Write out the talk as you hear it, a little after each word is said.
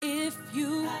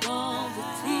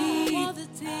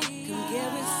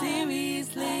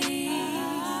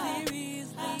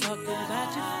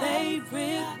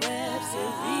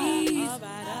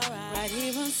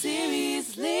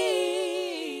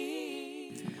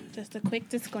Just a quick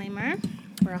disclaimer.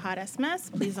 We're a hot ass mess.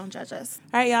 Please don't judge us.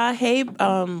 All right, y'all. Hey,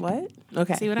 what?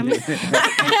 Okay. See what I mean?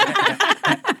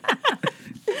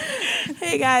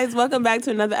 Hey, guys. Welcome back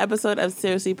to another episode of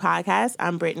Seriously Podcast.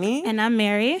 I'm Brittany. And I'm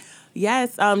Mary.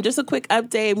 Yes, just a quick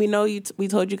update. We know we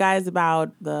told you guys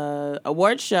about the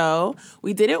award show.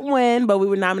 We didn't win, but we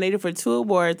were nominated for 2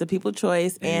 awards, the People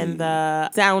Choice and the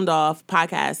Sound Off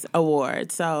Podcast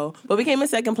Award. So, but we came in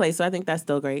second place, so I think that's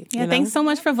still great. Yeah, thanks so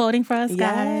much for voting for us, guys.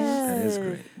 That is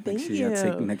great. Thank you.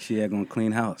 Next year, I'm going to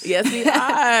clean house. Yes, we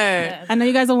are. I know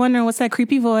you guys are wondering what's that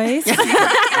creepy voice.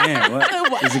 Man,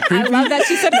 what? Is it creepy? I love that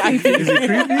she said creepy. Is it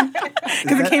creepy?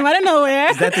 Because it came out of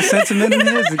nowhere. Is that the sentiment in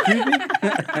here? Is it creepy?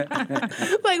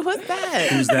 Like, what's that?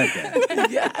 Who's that guy?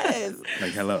 Yes.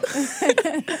 Like, hello.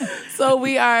 So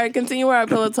we are continuing our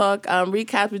Pillow Talk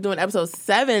recap. We're doing episode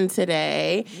 7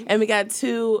 today. And we got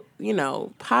 2,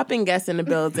 popping guests in the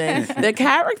building. The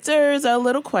characters are a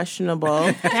little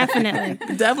questionable.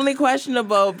 Definitely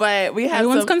questionable, but we have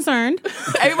Everyone's concerned.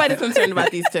 Everybody's concerned about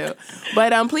these 2.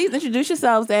 But please introduce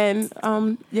yourselves and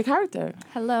your character.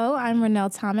 Hello, I'm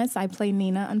Renelle Thomas. I play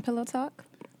Nina on Pillow Talk.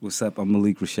 What's up? I'm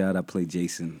Malik Rashad. I play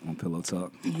Jason on Pillow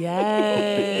Talk.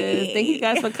 Yes. Thank you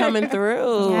guys for coming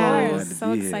through. Yes,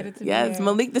 so excited to be here. Yes,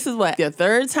 Malik, this is what? Your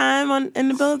 3rd time in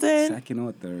the building? Second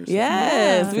or third.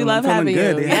 Yes, we love having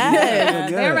good. you. Yeah,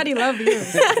 they already love you. You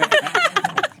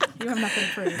have nothing to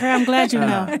prove. Girl, I'm glad you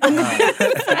know.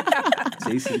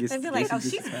 Jason gets. They'd be like, Jason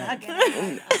she's gets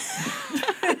bugging.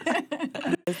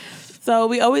 So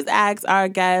we always ask our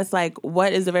guests,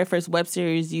 what is the very first web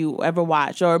series you ever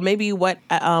watched? Or maybe what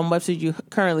web series you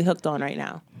currently hooked on right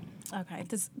now? Okay,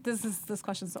 this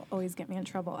questions always get me in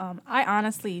trouble.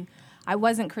 I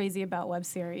wasn't crazy about web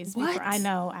series. What? I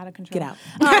know, out of control. Get out.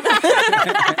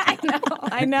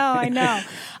 I know.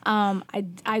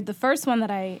 The first one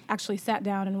that I actually sat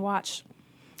down and watched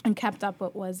and kept up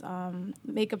with was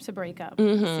Makeup to Breakup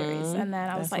series, and then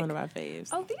I was like, one of our faves.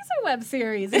 "Oh, these are web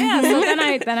series." Yeah. So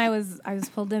then I was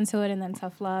pulled into it, and then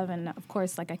Tough Love, and of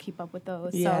course, I keep up with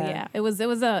those. Yeah. So yeah, it was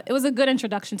a good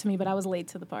introduction to me, but I was late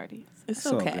to the party. It's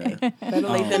So okay. good. Better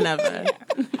late than never.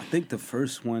 I think the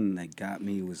first one that got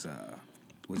me was it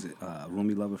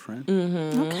Room You Love a Friend?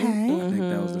 Okay. I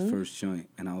think that was the first joint,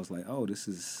 and I was like, oh, this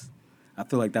is. I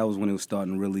feel like that was when it was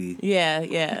starting to really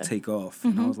Yeah. take off,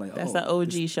 and I was like, That's oh,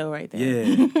 the OG show right there.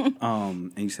 yeah.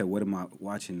 And you said, what am I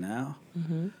watching now?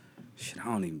 Shit,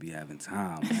 I don't even be having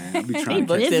time, man. I be trying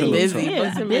to catch Pillow busy. Talk.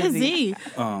 Books are busy.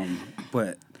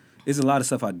 But there's a lot of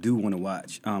stuff I do want to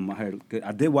watch.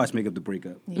 I did watch Makeup to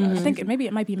Breakup. I think maybe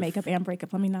it might be Makeup and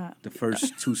Breakup. Let me not. The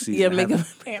first 2 seasons. Yeah, I Makeup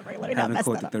haven't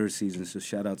caught the 3rd season, so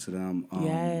shout out to them.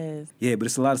 Yes. Yeah, but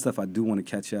it's a lot of stuff I do want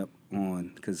to catch up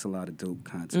on because it's a lot of dope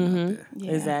content out there.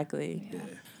 Yeah. Exactly. Yeah.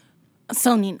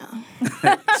 So, Nina,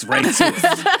 It's right to it.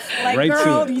 Like, right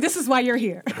girl, to it. this is why you're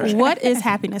here. what is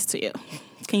happiness to you?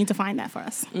 Can you define that for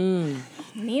us?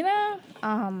 Nina,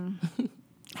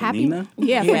 happy. Nina?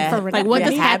 Yeah, Yeah. for Like, what Yeah.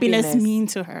 does happiness Happiness. mean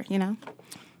to her,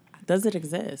 Does it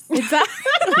exist? That's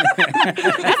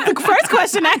the first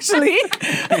question, actually.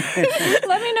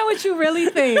 Let me know what you really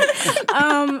think.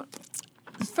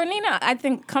 For Nina, I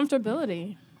think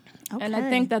comfortability. Okay. And I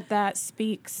think that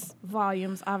speaks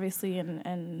volumes, obviously,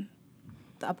 in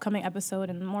the upcoming episode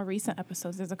and more recent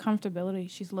episodes. There's a comfortability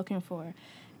she's looking for.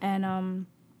 And,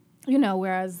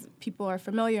 whereas people are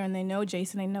familiar and they know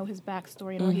Jason, they know his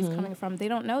backstory and where he's coming from, they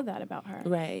don't know that about her.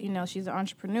 Right. She's an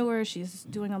entrepreneur. She's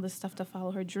doing all this stuff to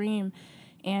follow her dream.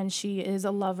 And she is a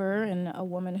lover and a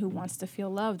woman who wants to feel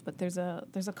loved. But there's a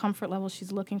comfort level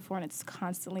she's looking for, and it's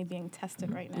constantly being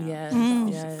tested right now. Yes.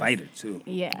 She's yes. a fighter, too.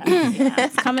 Yeah,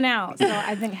 it's coming out. So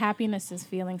I think happiness is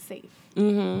feeling safe.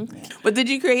 But did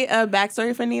you create a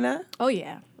backstory for Nina? Oh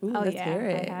yeah, let's hear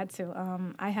it. I had to.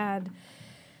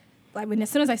 As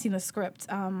soon as I seen the script,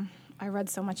 I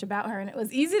read so much about her, and it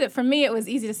was easy to. For me, it was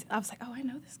easy to. I was like, oh, I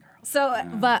know this girl. So,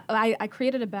 but I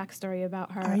created a backstory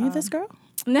about her. Are you this girl?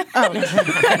 No.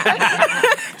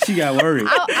 She got worried.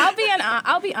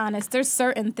 I'll be honest. There's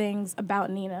certain things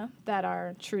about Nina that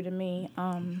are true to me.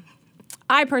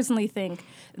 I personally think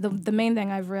the main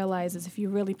thing I've realized is if you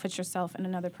really put yourself in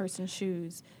another person's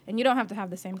shoes, and you don't have to have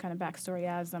the same kind of backstory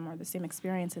as them or the same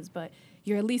experiences, but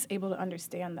you're at least able to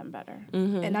understand them better.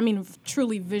 And I mean,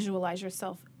 truly visualize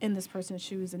yourself in this person's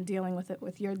shoes and dealing with it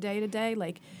with your day to day.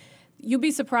 Like, you'll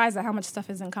be surprised at how much stuff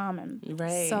is in common.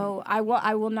 Right. So I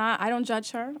will not. I don't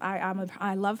judge her.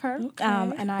 I love her. Okay.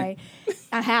 And I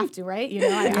have to, right?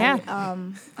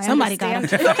 I Somebody got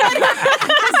understand.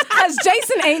 Because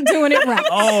Jason ain't doing it right.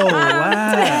 Oh,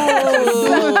 wow.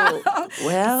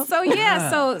 Well, So yeah,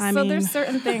 so I mean- there's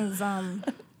certain things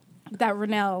that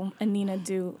Renelle and Nina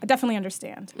do. I definitely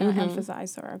understand and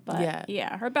emphasize her. But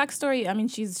yeah, her backstory. I mean,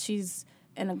 she's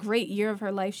in a great year of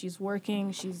her life. She's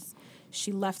working.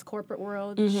 She left corporate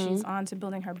world. She's on to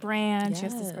building her brand. She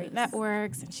has this great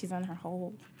networks, and she's on her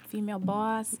whole female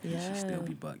boss. She still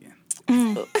be bugging.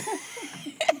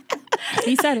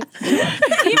 He said it.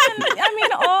 I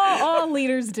mean, all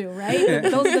leaders do, right?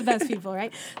 Those are the best people,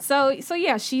 right? So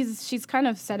yeah, she's kind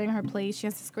of setting her place. She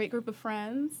has this great group of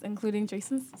friends, including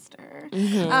Jason's sister.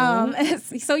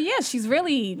 So yeah, she's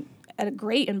really at a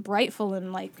great and brightful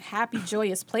and like happy,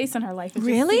 joyous place in her life. It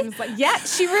Really? Just seems like, yeah,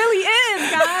 she really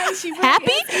is, guys. She really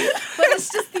Happy? is. But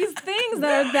it's just these things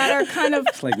that are kind of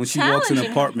It's like when she walks in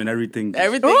an apartment, everything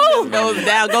Everything just goes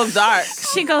down, goes dark.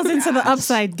 She goes into the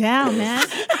upside down, man.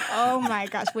 oh my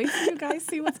gosh, wait till you guys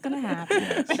see what's gonna happen.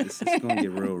 it's gonna get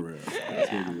real. It's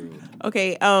gonna get real.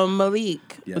 Okay,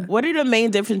 Malik, Yeah. what are the main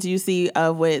differences you see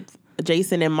with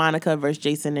Jason and Monica versus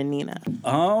Jason and Nina?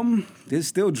 There's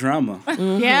still drama,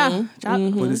 Yeah. but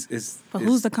it's But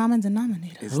who's the common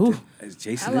denominator? it's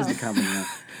Jason is the common denominator.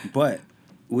 But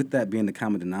with that being the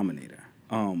common denominator,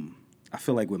 I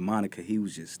feel like with Monica, he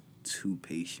was just too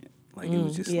patient. Like it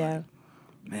was just like,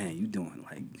 man, you doing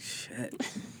like shit.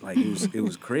 Like it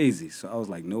was crazy. So I was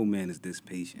like, no man is this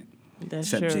patient. That's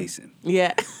except true. Jason.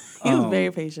 Yeah, he was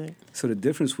very patient. So the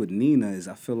difference with Nina is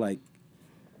I feel like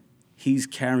he's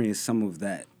carrying some of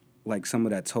that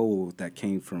toll that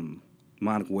came from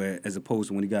Monica, where as opposed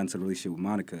to when he got into the relationship with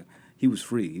Monica, he was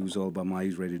free. He was all about Monica. He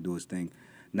was ready to do his thing.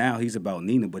 Now he's about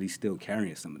Nina, but he's still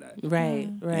carrying some of that. Right.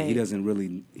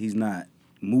 And he's not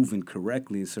moving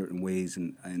correctly in certain ways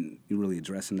and you're really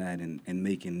addressing that and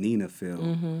making Nina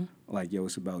feel like, yo,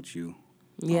 it's about you.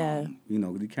 Yeah.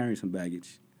 You're carrying some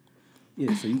baggage.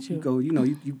 Yeah, so you go,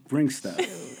 you bring stuff.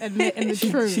 Admitting the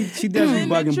truth. She does be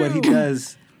bugging, but he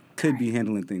could be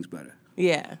handling things better.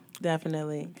 Yeah,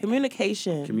 definitely.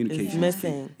 Communication is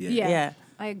missing. Yeah.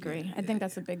 I agree. I think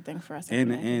that's a big thing for us.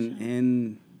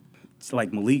 And it's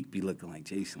like Malik be looking like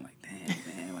Jason, like, damn,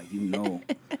 man,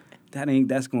 like,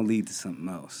 that's gonna lead to something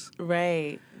else.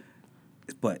 Right.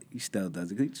 But he still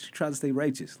does it. He just tries to stay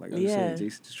righteous. Like I said,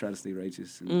 Jason just tries to stay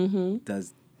righteous and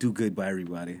does do good by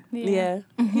everybody. Yeah,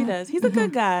 he does. He's a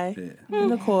good guy in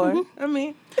the core. I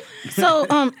mean, So,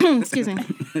 excuse me.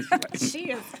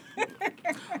 She is.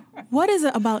 What is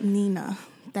it about Nina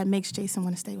that makes Jason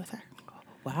want to stay with her?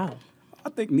 wow. I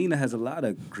think Nina has a lot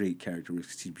of great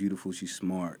characteristics. She's beautiful. She's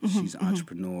smart. She's an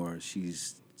entrepreneur.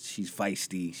 She's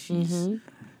feisty.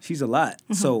 She's a lot.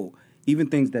 So even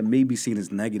things that may be seen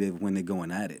as negative when they're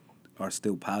going at it are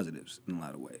still positives in a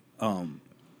lot of ways.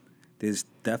 There's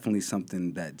definitely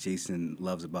something that Jason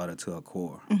loves about her to her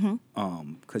core.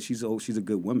 Because she's a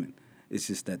good woman. It's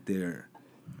just that they're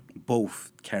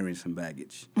both carrying some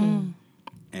baggage.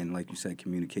 And like you said,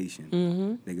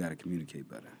 communication. They got to communicate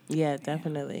better. Yeah,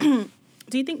 definitely.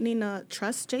 Do you think Nina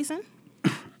trusts Jason?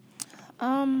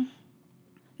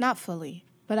 Not fully,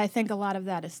 but I think a lot of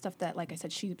that is stuff that, like I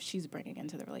said, she's bringing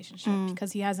into the relationship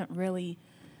because he hasn't really.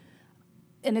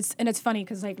 And it's funny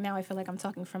because like now I feel like I'm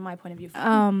talking from my point of view.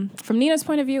 From Nina's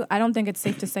point of view, I don't think it's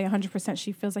safe to say 100%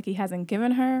 she feels like he hasn't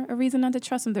given her a reason not to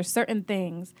trust him. There's certain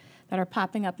things that are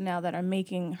popping up now that are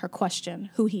making her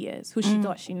question who he is, who she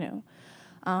thought she knew.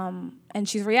 And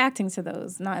she's reacting to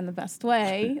those, not in the best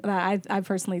way, I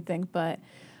personally think, but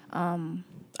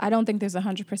I don't think there's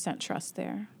 100% trust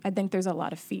there. I think there's a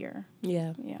lot of fear.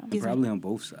 Yeah. Probably on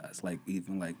both sides. Like,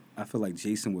 even like, I feel like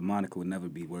Jason with Monica would never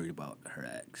be worried about her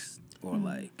ex. Or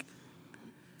like...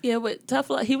 Yeah, but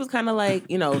Tough Luck, he was kind of like,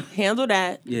 handle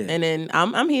that. Yeah. And then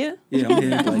I'm here. Yeah, I'm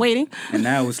here. I'm waiting. And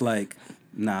now it's like,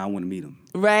 nah, I want to meet him.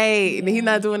 Right. And he's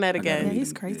not doing that again. meet He's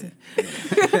him. crazy. Yeah.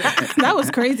 That was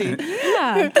crazy.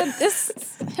 Yeah,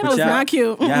 That was not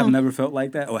cute. Y'all have never felt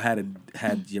like that? Or had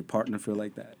your partner feel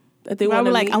like that? That they I want were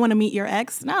to like, I want to meet your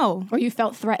ex. No. or you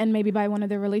felt threatened maybe by one of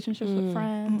their relationships with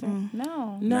friends.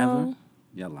 No. No.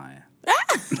 Y'all lying.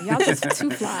 Y'all just too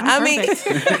fly. I mean,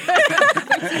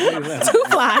 Too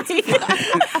fly.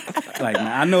 Like,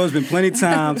 man, I know it's been plenty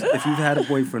times if you've had a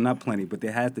boyfriend, not plenty, but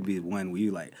there has to be one where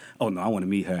you like, oh no, I want to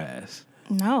meet her ass.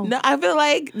 No. no, I feel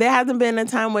like there hasn't been a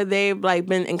time where they've like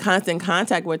been in constant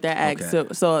contact with their ex.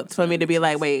 Okay. So it's for me to be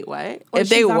like, wait, what? Or if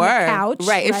they she's on the were couch,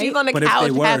 right, if right? she's on the But if couch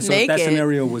they were, half so naked, if that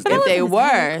scenario was if they different.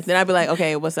 were, then I'd be like,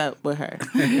 okay, what's up with her?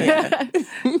 Yeah.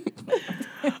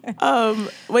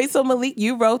 Wait, so Malik,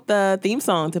 you wrote the theme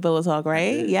song to Pillow Talk,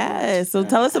 right? Yes. So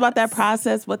tell us about that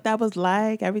process, what that was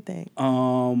like, everything.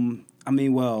 I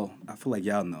mean, well, I feel like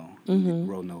y'all know.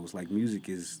 Ro knows. Like, music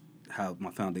is how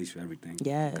my foundation for everything.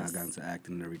 Yes. I got into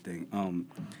acting and everything.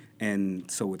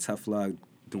 And so with Tough Luck,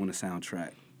 doing the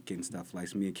soundtrack, getting stuff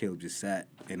like me and Caleb just sat,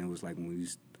 and it was like when we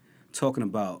was talking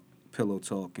about Pillow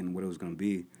Talk and what it was gonna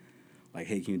be. Like,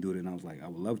 hey, can you do it? And I was like, I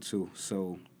would love to.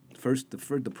 So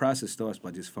the process starts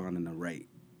by just finding the right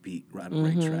beat, the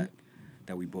right track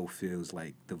that we both feel is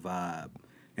like the vibe.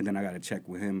 And then I got to check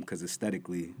with him because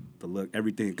aesthetically, the look,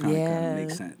 everything kind of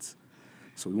makes sense.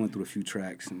 So we went through a few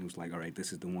tracks and it was like, all right,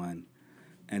 this is the one.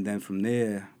 And then from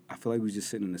there, I feel like we was just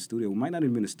sitting in the studio. We might not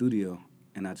even been in the studio.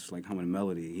 And I just like humming a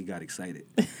melody. He got excited.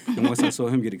 And once I saw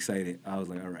him get excited, I was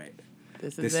like, all right,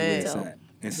 this is where it's at.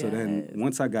 And so then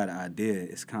once I got an idea,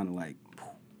 it's kind of like,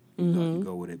 you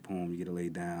go with it, boom, you get it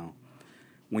laid down.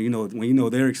 When you know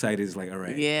they're excited, it's like, all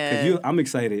right. Yeah. Because I'm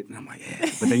excited, and I'm like, yeah.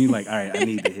 But then you're like, all right, I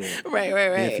need to hear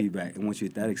right. feedback. And once you're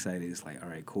that excited, it's like, all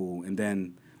right, cool. And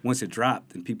then once it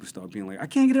dropped, and people start being like, I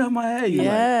can't get it out of my head. You're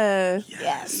like,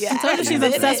 yes. I told you she's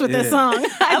obsessed with this song.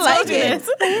 I like it.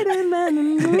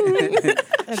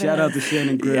 Shout out to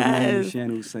Shannon Grimm, man.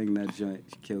 Shannon who sang that joint.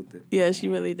 She killed it. Yeah, she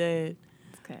really did.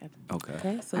 Good.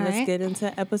 Okay. So let's get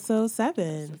into episode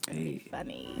 7. Hey.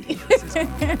 Funny.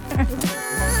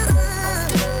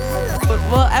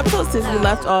 Well, episode 6, we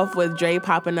left off with Dre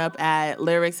popping up at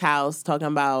Lyric's house talking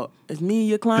about, is me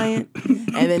your client?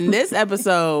 And then this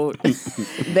episode, it's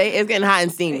getting hot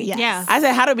and steamy. Yeah. I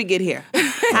said, how did we get here?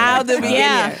 How did we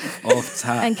get here? Off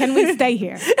top. And can we stay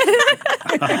here?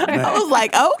 I was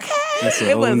like, okay.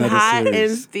 It was hot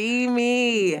and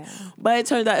steamy. Yeah. But it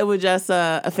turned out it was just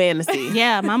a fantasy.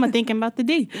 Yeah, mama thinking about the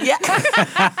D. Yeah.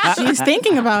 She's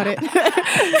thinking about it.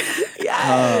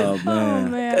 Oh, man. Oh,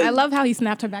 man. I love how he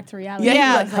snapped her back to reality.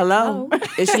 Yeah. He's like, hello.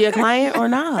 Is she a client or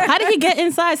not? How did he get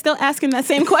inside still asking that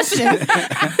same question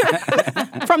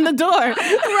from the door?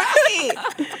 Right.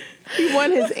 He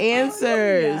won his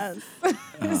answers.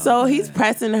 Yes. So he's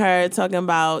pressing her, talking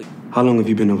about, how long have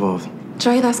you been involved?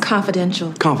 Dre, that's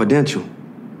confidential. Confidential?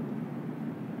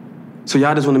 So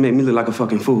y'all just want to make me look like a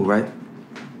fucking fool, right?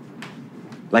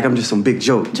 Like I'm just some big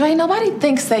joke. Dre, nobody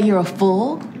thinks that you're a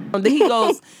fool. Then he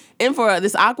goes in for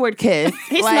this awkward kiss.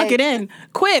 He snuck it in.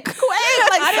 Quick. Like,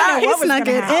 I didn't know he snuck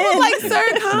it in. I was like, sir,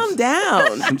 calm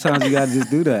down. Sometimes you gotta just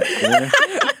do that. Yeah?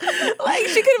 Like,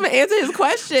 she couldn't even answer his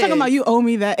question. Talking about, you owe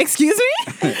me that. Excuse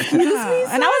me? Excuse me, sir?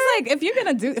 And I was like, if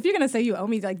you're gonna say you owe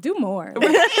me, like, do more.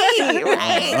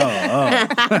 Right.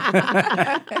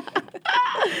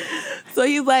 So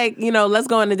he's like, let's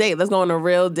go on a date. Let's go on a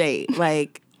real date.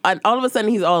 Like, all of a sudden,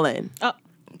 he's all in.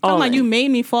 I'm like, you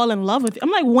made me fall in love with you. I'm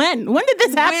like, when? When did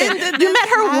this happen? You met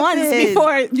her once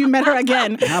before you met her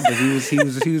again. Nah, but he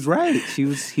was right. He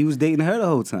was dating her the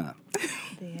whole time.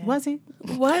 Yeah. Was he?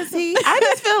 I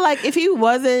just feel like if he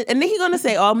wasn't, and then he's gonna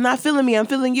say, "Oh, I'm not feeling me. I'm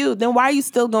feeling you." Then why are you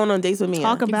still going on dates with me?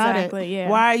 Talk about it. Yeah.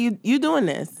 Why are you doing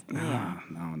this? No.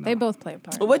 They both play a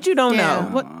part. What you don't know?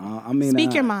 What? I mean,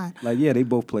 speak your mind. Like, yeah, they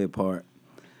both play a part.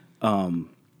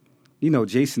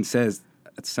 Jason says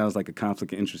it sounds like a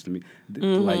conflict of interest to me.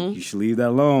 Like, you should leave that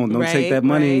alone. Don't take that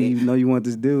money. Right. You know you want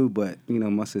this dude, but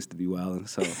my sister be wilding.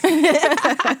 So,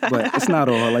 but it's not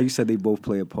all. Like you said, they both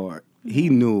play a part. He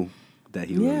knew that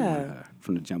he really wanted her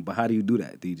from the jump. But how do you do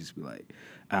that? Do you just be like,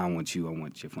 I don't want you, I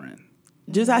want your friend?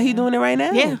 Just how he doing it right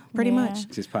now? Yeah, pretty much.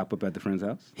 Just pop up at the friend's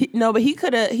house? But he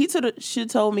should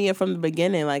told me it from the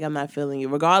beginning, like, I'm not feeling you,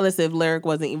 regardless if Lyric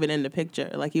wasn't even in the picture.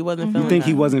 Like, he wasn't feeling You think her.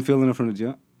 he wasn't feeling her from the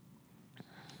jump?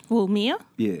 Who, Mia?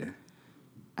 Yeah.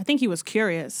 I think he was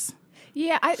curious.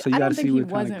 Yeah, I don't think he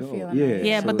wasn't feeling it.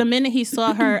 Yeah, but the minute he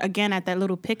saw her again at that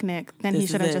little picnic, then he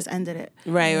should have just ended it.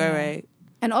 Right.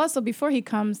 And also, before he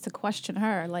comes to question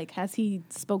her, like, has he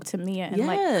spoke to Mia and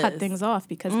like cut things off,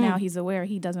 because now he's aware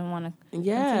he doesn't want to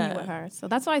continue with her. So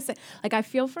that's why I say, like, I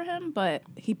feel for him, but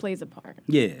he plays a part.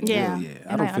 Yeah. And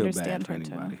I don't I feel understand bad for her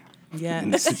too. anybody. Yeah.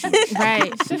 In this situation.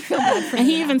 Right. And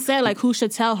he even said, like, who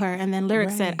should tell her? And then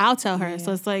Lyric said, I'll tell her.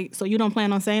 So it's like, so you don't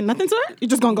plan on saying nothing to her? You're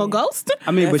just going to go ghost?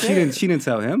 I mean, but she didn't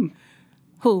tell him.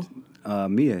 Who?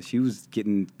 Mia. She was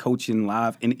getting coaching,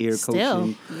 live in-ear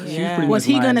coaching. Yeah. Was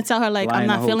he going to tell her, like, I'm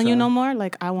not feeling you no more?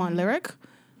 Like, I want Lyric?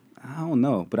 I don't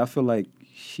know. But I feel like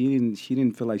she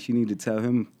didn't feel like she needed to tell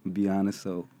him, to be honest.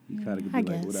 So you kind of could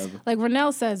be like, whatever. Like,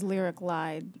 Renell says Lyric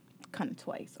lied kind of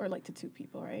twice, or like to two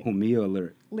people, right? Who, Mia or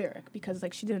Lyric? Lyric, because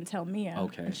like she didn't tell Mia,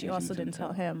 and she also didn't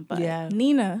tell him. But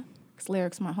Nina, because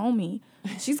Lyric's my homie,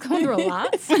 she's going through a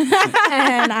lot,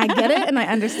 and I get it, and I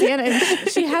understand it. And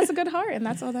she has a good heart, and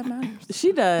that's all that matters.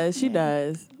 She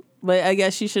does. But I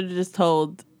guess she should have just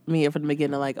told Mia from the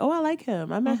beginning, like, oh, I like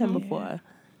him. I met him before.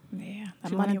 Yeah,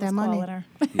 she wanted that money. Her.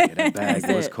 Yeah, that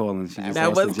bag was calling. She just that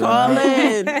lost was the job.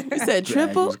 calling. You said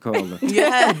triple? Was calling.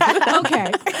 Yeah.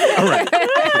 Okay. All right.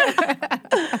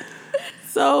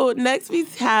 So next we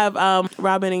have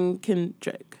Robin and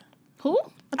Kendrick. Who?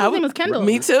 I His name was Kendall.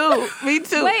 Me too.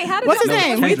 Wait, how did What's his y'all-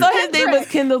 name? We thought his name was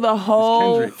Kendall the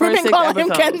whole Kendrick. first We've been 6 calling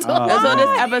him episodes. Kendall. That's on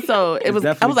this episode. It was.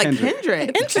 I was like definitely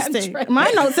Kendrick. Interesting. My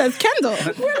note says Kendall.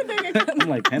 I'm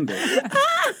like Kendall.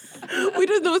 We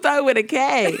just knew it started with a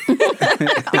K.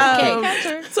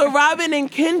 So Robin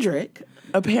and Kendrick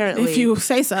apparently, If you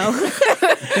say so.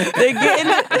 they're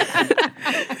getting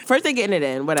first they're getting it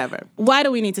in. Whatever. Why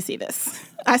do we need to see this?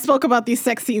 I spoke about these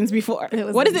sex scenes before.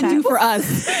 was What does it do intense. for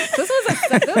us? This was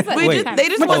a Wait. They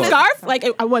just With want the to scarf? Like,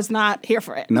 I was not here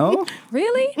for it. No?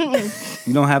 really?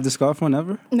 You don't have the scarf on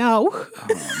ever? No.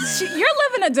 You're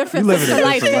living a different You living a sister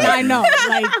life different than life. I know.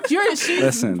 Like she's.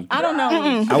 Listen, I don't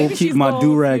know. I will keep my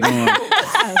do-rag on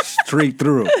straight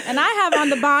through. And I have on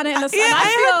the bonnet and the. Yeah, I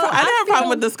didn't have a problem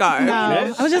with the scarf. No. I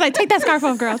was just like, take that scarf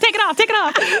off, girl. Take it off. Take it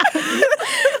off.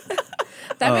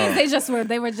 That means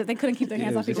they couldn't keep their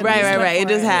hands off each other. Right. It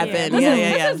just happened. This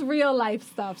Yeah. is real life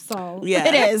stuff. So Yeah.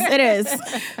 It is.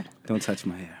 Don't touch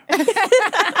my hair.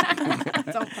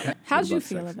 how'd you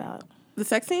feel about? The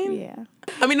sex scene? Yeah.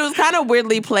 I mean, it was kind of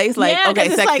weirdly placed. Like, Yeah, okay,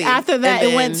 because sex it's like scene. after that,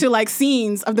 And it went then- to like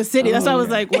scenes of the city. That's why I was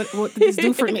like, what did this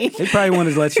do for me? They probably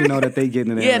wanted to let you know that they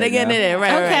getting it in. Yeah, they're getting it in.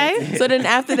 Right. Okay. Right. So then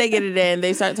after they get it in,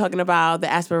 they start talking about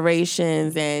the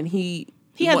aspirations, and he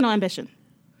He has no ambition.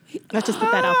 Let's just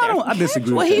put that out there. I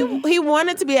disagree Well, with that. he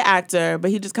wanted to be an actor, but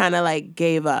he just kind of like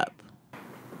gave up.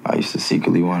 I used to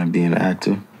secretly want to be an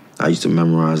actor. I used to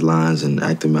memorize lines and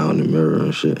act them out in the mirror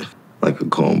and shit, like a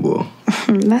cornball.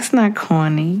 That's not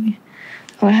corny.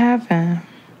 What happened?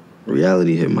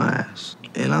 Reality hit my ass,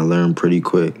 and I learned pretty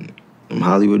quick. Them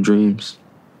Hollywood dreams,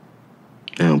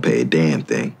 they don't pay a damn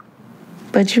thing.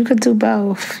 But you could do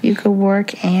both. You could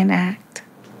work and act.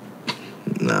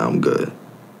 Nah, I'm good.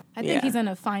 I think Yeah. he's in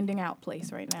a finding out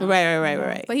place right now.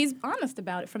 Right. But he's honest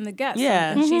about it from the get.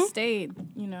 Yeah. And she stayed,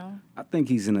 you know. I think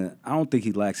I don't think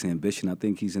he lacks ambition. I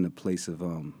think he's in a place of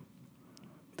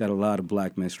that a lot of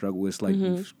black men struggle with. It's like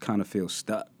you kind of feel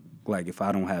stuck. Like, if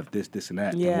I don't have this, and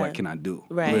that, Yeah. then what can I do?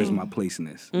 Right. Where's my place in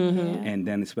this? And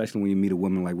then especially when you meet a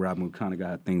woman like Robin who kind of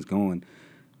got things going,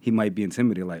 he might be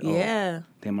intimidated. Like, oh, Yeah.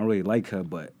 damn, I really like her,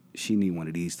 but she need one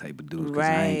of these type of dudes because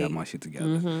I ain't got Right. my shit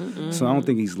together. So I don't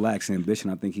think he lacks ambition.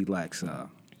 I think he lacks,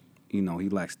 he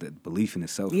lacks the belief in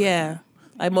himself. Yeah.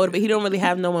 Like motivate. He don't really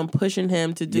have no one pushing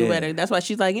him to do Yeah. better. That's why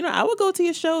she's like, I would go to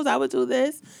your shows. I would do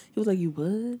this. He was like, you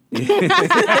would?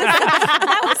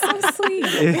 So sweet.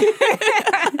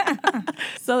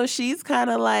 So she's kind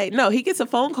of like, no, he gets a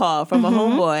phone call from a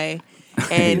homeboy.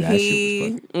 And That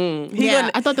he Yeah,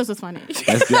 I thought this was funny.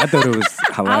 I thought it was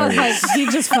I was hilarious. like, he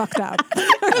just fucked up.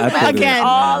 I thought Again. it was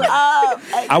all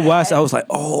hilarious. up. I watched. I was like,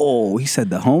 "Oh, he said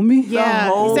the homie." Yeah,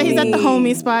 he said he's at the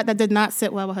homie. homie spot that did not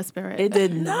sit well with her spirit. It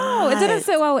did not. No, it didn't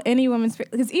sit well with any woman's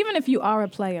because even if you are a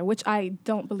player, which I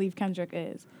don't believe Kendrick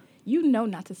is, you know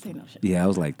not to say no shit. Yeah, I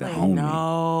was like the homie.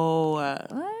 No.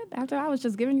 What? After I was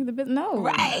just giving you the bit. No.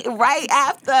 Right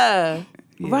after.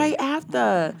 Yeah. Right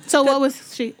after. So what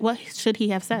should he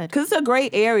have said? Because it's a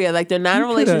great area. Like, they're not in a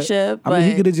relationship. I mean, he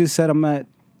but- could have just said, "I'm at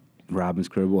Robin's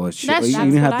crib," or shit. That's- You that's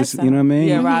didn't what have I to. said. You know what I mean?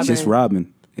 Yeah, Robin. Just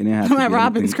Robin. It didn't have I'm to at be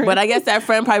Robin's anything. crib. But I guess that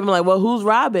friend probably been like, well, who's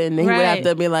Robin? And he would have Right.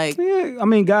 to be like, Yeah, I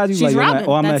mean, guys, you She's like, Robin.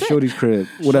 I'm at That's it. Shorty's crib.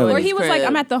 Whatever. Or he was like, crib.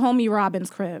 I'm at the homie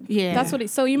Robin's crib. Yeah. That's what he.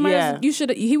 So you might. Yeah. You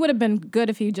should. He would have been good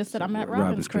if he just said, I'm at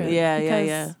Robin's crib. Yeah, because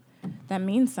yeah. That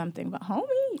means something. But homie.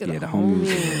 Yeah, the homie.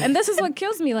 And this is what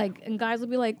kills me. Like, and guys will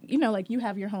be like, like you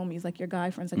have your homies, like your guy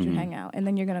friends that Mm-hmm. you hang out, and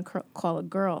then you're gonna call a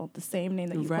girl the same name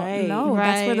that you Right. call. No,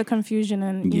 that's where Right. the confusion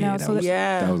and Yeah, so was,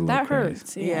 Yeah. that was a little that crazy.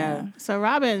 hurts. Yeah. So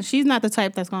Robin, she's not the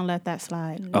type that's gonna let that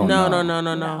slide. Oh,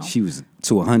 No. She was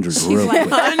to 100 real quick.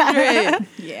 100.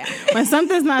 Yeah. When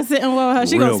something's not sitting well with her,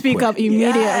 she Real gonna speak quick. up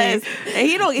immediately. Yes. And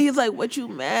he's like, what you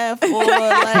mad for?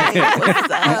 Like,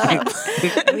 what's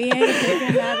up? We ain't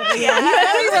taking that. Yeah.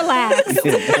 Very relaxed.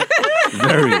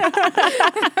 Very.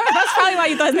 That's probably why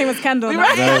you thought his name was Kendall. Very.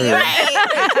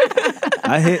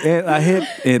 I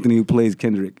hit Anthony who plays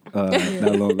Kendrick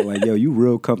not long ago. Like, yo, you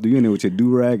real comfortable. You in there with your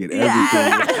do-rag and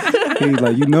everything. He's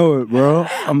like, you know it, bro.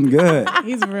 I'm good.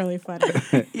 He's really funny.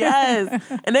 Yes.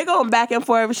 And they're going back and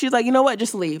forth. She's like, you know what?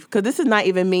 Just leave. Because this is not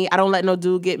even me. I don't let no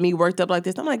dude get me worked up like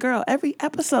this. I'm like, girl, every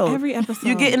episode.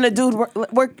 You're getting the dude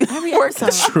work every episode.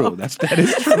 That's true. That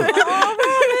is true.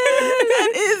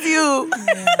 That is you.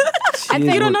 I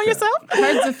think You don't know yourself?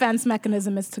 her defense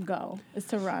mechanism is to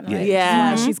run. Right? Yeah.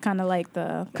 That's why she's kind of like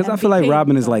the. Because I feel like MVP.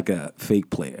 Robin is like a fake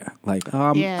player. Like,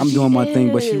 I'm she doing my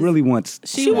thing, but she is. really wants.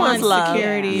 She wants love.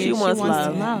 security. She wants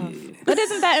love. love. But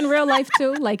isn't that in real life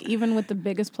too? Like even with the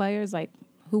biggest players, like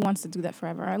who wants to do that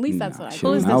forever? Or at least that's what I Shit, do.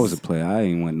 when I was a player, I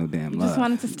ain't want no damn love. just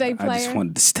wanted to stay I just player?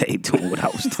 wanted to stay doing what I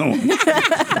was doing.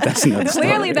 That's another story.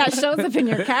 Clearly, that shows up in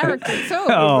your character too.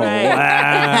 Oh, wow.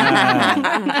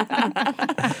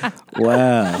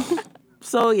 Wow.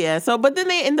 So but then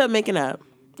they end up making up.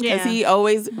 Yeah. Because he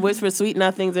always whispers sweet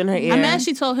nothings in her ear. I'm mad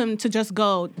she told him to just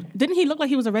go. Didn't he look like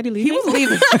he was already leaving? He was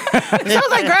leaving. I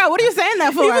was like, girl, what are you saying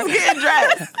that for? He was getting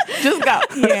dressed. Just go.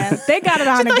 Yeah, they got it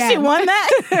on She thought again. she won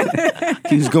that?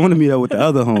 He was going to meet up with the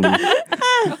other homie.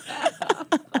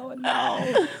 Oh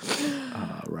no.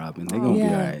 Robin, they gonna be all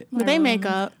right. But they make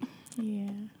up. Yeah.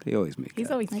 They always make He's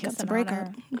up. always Make up kissing to break on her.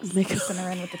 her. Kissing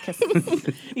her in with the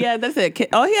kisses. Yeah, that's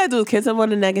it. All he had to do was kiss him on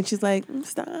the neck, and she's like,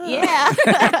 stop. Yeah.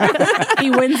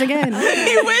 He wins again.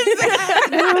 He wins.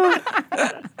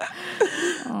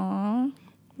 Aw.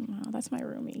 No, that's my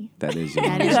roomie. That is you.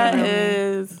 That is That your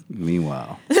is.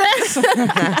 Meanwhile, This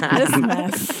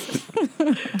mess.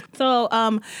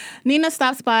 So Nina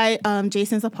stops by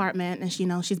Jason's apartment, and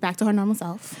she's back to her normal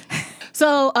self.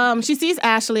 So she sees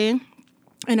Ashley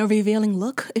in a revealing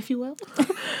look, if you will.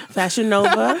 Fashion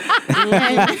Nova.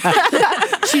 And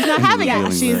she's not having it.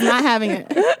 Revealing She's look. not having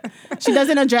it. She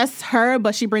doesn't address her,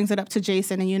 but she brings it up to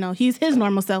Jason, and he's his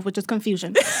normal self, which is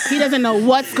confusion. He doesn't know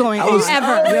what's going on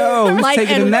ever. yo, he's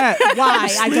taking a and nap. Why?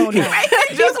 I don't know.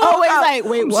 He's always like,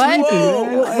 wait, what?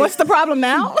 sleeping. What's the problem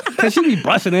now? Cause she be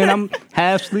busting in. I'm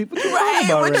half asleep. What you talking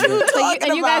about right now?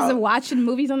 And you guys are watching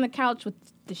movies on the couch with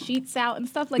the sheets out and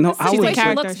stuff like No, this. I was- Situation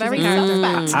character. looks She's very a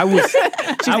character. suspect. I was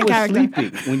a character.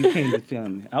 sleeping when you came to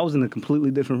film me. I was in a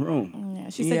completely different room. Yeah,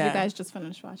 she said Yeah. you guys just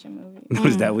finished watching a movie.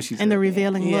 Was that what she said? And the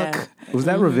revealing Yeah. look Was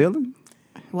that revealing?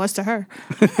 was to her.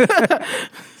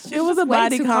 It was a way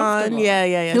body too con. comfortable. Yeah.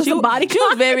 It was She a body She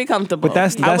was very comfortable. But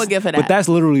that's I would give her that. But that's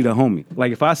literally the homie.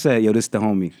 Like if I said, "Yo, this the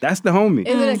homie," that's the homie.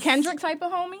 Is it a Kendrick type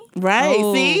of homie? right.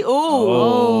 Oh. See? Ooh.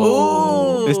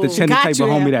 Oh. Ooh. It's the Chenny Got type you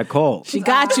of homie there. that called. She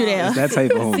got you there. It's that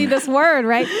type of homie. See this word,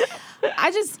 right? She Look,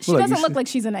 you doesn't look see- like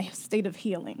she's in a state of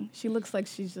healing. She looks like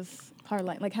she's just having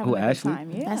Who, a good Ashley?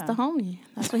 time. Yeah. That's the homie.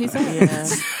 That's what he said. Yeah.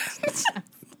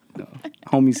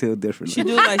 Homies feel different. She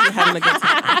do like she having a good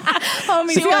time.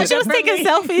 homie. She was taking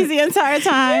selfies the entire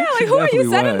time. Like, who are you Definitely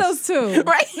sending was. those to?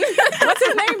 Right. What's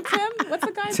his name? Tim? What's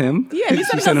the guy's name? Tim. Yeah, you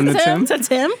She sent him him to Tim. to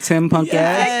Tim. Tim punk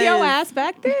ass. Take your ass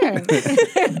back there.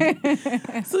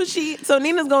 So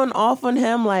Nina's going off on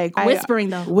him like Whispering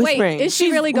though. Whispering. Wait, is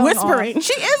she really going whispering. off?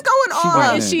 She is going She on.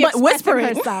 going Is she But expressing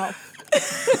whispering. herself?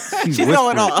 She's going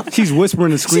whispering. off. She's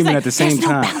whispering and screaming like, at the same "There's no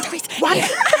time. boundaries. Why is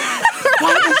she?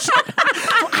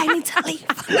 Oh, I need to leave.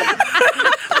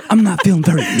 I'm not feeling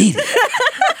very needed.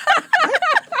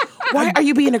 Why are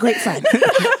you being a great friend?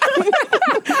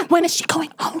 When is she going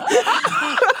home?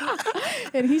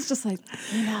 And he's just like,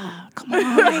 come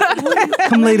on.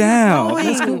 Come lay down.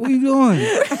 Let's go. What are you doing?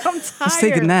 I'm tired. Let's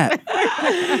take a nap.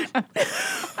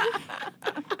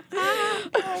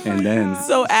 And then,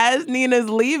 So as Nina's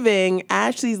leaving,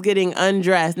 Ashley's getting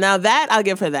undressed. Now that I'll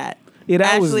give her that. yeah,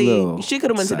 that was a Ashley, little she could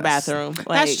have went to the sus. bathroom.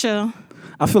 That's true.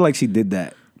 I feel like she did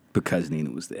that because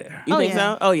Nina was there. You Oh, think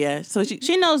yeah. so? Oh yeah. So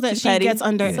She knows that She's she petty. gets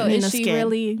under So Nina's is she skin.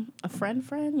 really a friend?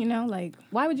 Like,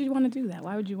 why would you want to do that?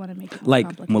 Why would you want to make it more Like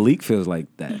complicated? Malik feels like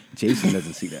that. Jason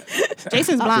doesn't see that.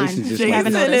 Jason's blind. Jason's just You like-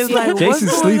 haven't Jason noticed. is like,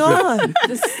 Jason's what's going sleeping.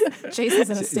 on? Jason's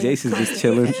in a state. Jason's just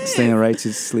chilling, staying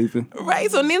righteous, sleeping. Right.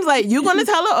 So Nina's like, you gonna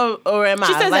tell her or am I?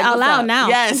 She says it like, out what's loud up? now.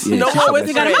 Yes. Yeah, no she more said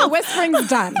whispering. that. The whispering's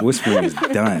done. Whispering is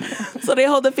done. So they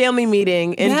hold a family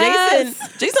meeting, and Yes.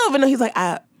 Jason don't even know. He's like,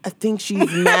 I think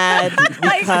she's mad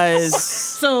because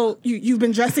So you've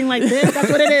been dressing like this?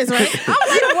 That's what it is, right? I'm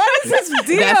like, what is this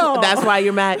deal? that's why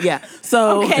you're mad. Yeah.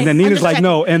 So Okay. And then Nina's like,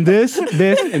 no, and this,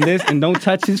 and don't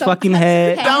touch his fucking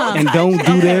head, and don't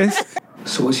do this.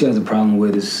 So what she has a problem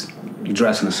with is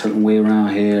dressing a certain way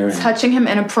around here. Touching him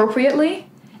inappropriately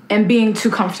and being too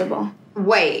comfortable.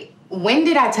 Wait, when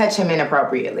did I touch him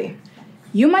inappropriately?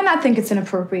 You might not think it's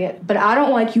inappropriate, but I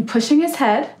don't like you pushing his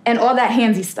head and all that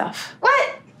handsy stuff.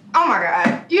 What? Oh my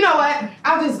God. You know what?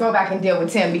 I'll just go back and deal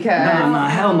with Tim because... Nah,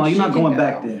 hell no, you're not going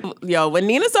back there. yo, when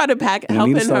Nina started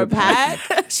helping Nina started her pack,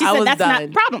 She I said was that's done. not a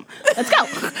problem. Let's go.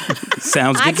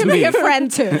 Sounds good I to can me. be a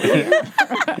friend too.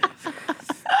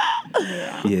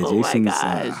 Yeah, Oh my Jason's.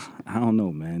 gosh. I don't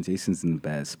know, man. Jason's in a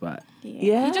bad spot.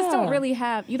 Yeah. You just don't really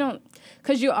have,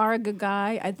 because you are a good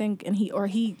guy, I think, and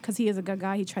because he is a good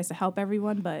guy, he tries to help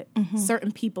everyone, but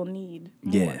certain people need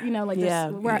more. Yeah. Yeah.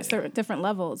 We're at certain different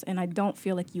levels, and I don't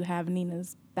feel like you have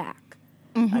Nina's back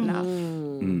enough.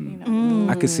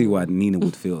 I could see why Nina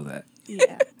would feel that.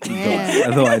 Yeah.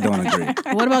 Although I don't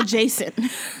agree. What about Jason?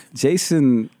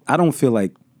 Jason, I don't feel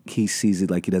like he sees it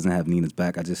like he doesn't have Nina's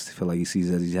back. I just feel like he sees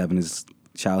it as he's having his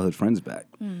childhood friends back.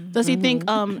 Does he think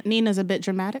Nina's a bit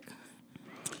dramatic?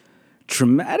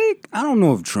 Dramatic? I don't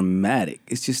know if dramatic.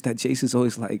 It's just that Jason's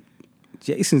always like,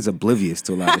 Jason's oblivious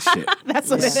to a lot of shit. That's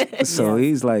what it is. So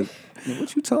he's like,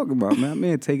 what you talking about, man?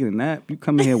 Man, taking a nap. You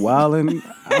come in here wilding.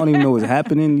 I don't even know what's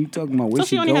happening. You talking about where So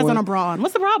she only going? has on a bra on.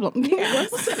 What's the problem?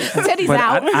 Teddy's But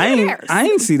out. I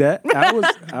ain't see that.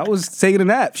 I was taking a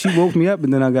nap. She woke me up,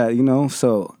 and then I got,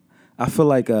 so I feel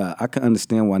like I can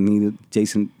understand why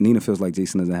Nina feels like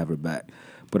Jason doesn't have her back,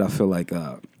 but I feel like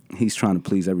he's trying to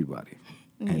please everybody.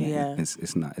 And it's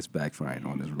backfiring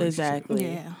on this relationship.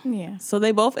 Exactly. Yeah. So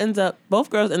they both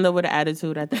girls end up with an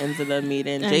attitude at the end of the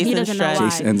meeting. And he Jason's doesn't know stressed. why.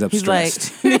 Jason ends up He's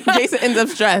stressed. like, Jason ends up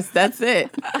stressed. That's it.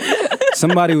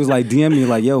 Somebody was like, DM me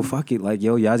like, yo, fuck it. Like,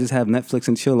 yo, y'all just have Netflix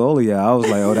and chill, all of y'all. I was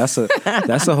like, oh,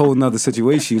 that's a whole nother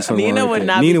situation. So Nina would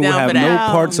not Nina be down would have for that.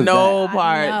 no parts of No that.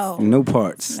 parts. No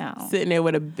parts. No. Sitting there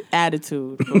with an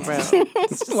attitude. For real.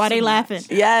 Why they laughing?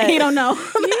 Yes. He don't know.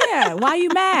 Yeah. Why you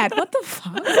mad? What the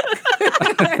fuck?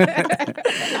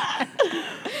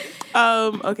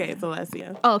 Okay, so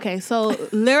Alessia. Okay, so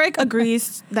Lyric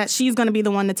agrees that she's going to be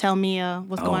the one to tell Mia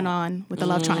what's going on with the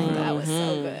love triangle. That was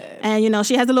so good. And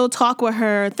she has a little talk with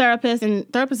her therapist,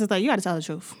 and therapist is like, "You got to tell the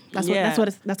truth." That's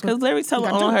what. Because Lyric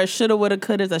telling all her shoulda, woulda,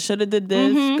 couldas. I shoulda did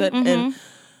this.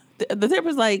 And the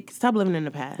therapist like, stop living in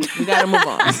the past. We gotta move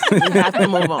on. We have to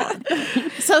move on.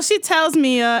 So she tells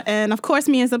Mia, and of course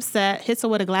Mia's upset. Hits her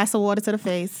with a glass of water to the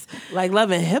face. Like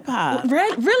Love and Hip Hop.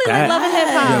 Really like Love and Hip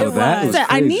Hop. Yo, that was Said,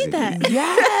 I crazy. need that.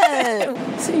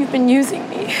 Yes. So you've been using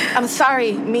me. I'm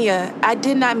sorry, Mia. I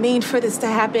did not mean for this to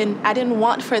happen. I didn't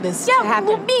want for this to happen.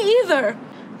 Well, me either.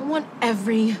 I want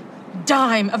every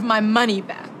dime of my money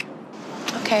back.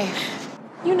 Okay.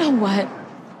 You know what?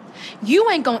 You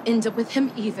ain't gonna end up with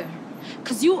him either.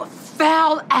 Cause you a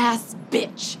foul-ass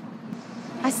bitch.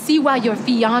 I see why your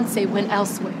fiance went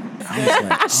elsewhere. I was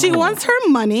like, She wants her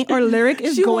money, or Lyric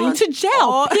is going wants to jail.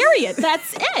 all- Period.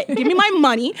 That's it. Give me my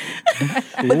money.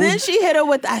 But then she hit her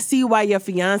with, I see why your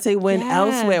fiance went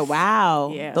elsewhere.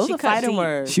 Wow. Yeah. Those She are cut fighting deep.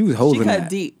 words. She was holding She cut that.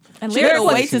 deep. And She Lyric couldn't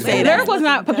was- wait to say Lyric that. was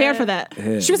not prepared for that.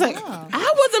 Yeah. She was like,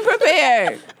 I wasn't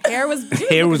prepared. Hair was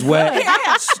Hair was wet.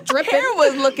 Hair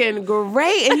was looking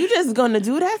great, and you just gonna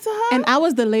do that to her? and I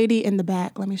was the lady in the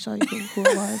back. Let me show you who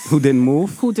it was. Who didn't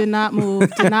move? Who did not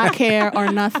move, did not care,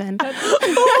 or nothing.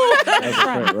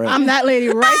 Right. I'm that lady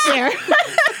right there.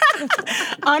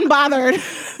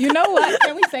 Unbothered. You know what?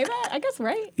 Can we say that? I guess,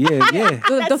 right? Yeah.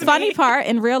 The funny part,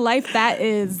 in real life, that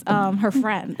is her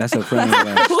friend. That's her friend. In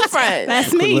real life. Who's friend?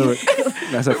 That's me.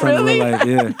 That's her friend in real life.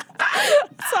 Yeah.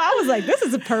 So I was like, this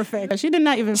is perfect. She did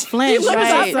not even flinch. Looked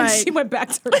Right. up and Right. she went back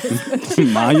to her business.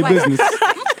 Mind your business.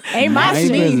 Ain't my Mind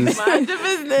your shit. business. Mind your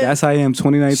business. That's how I am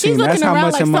 2019. She's That's looking how around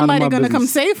much like I'm minding somebody my gonna come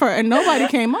business. save her, and nobody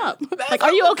came up. Like,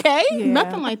 are you okay? Yeah.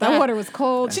 Nothing like That that. water was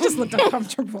cold. She just looked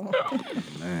uncomfortable.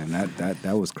 Man,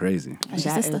 that was crazy.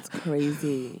 That is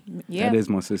crazy. Yeah. That is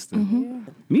my sister.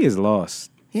 Me is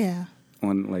lost Yeah.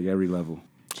 on like every level.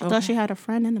 She thought she had a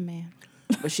friend and a man.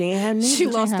 But she ain't had neither. She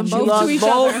lost them She both lost to each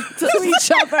both other. To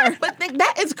each other. But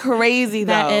that is crazy,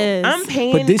 though. That is. I'm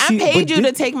paying. But did she? I paid but you did-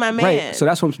 to take my man. Right. So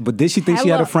that's what. But did she think she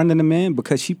had a Hello. friend and a man?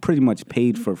 Because she pretty much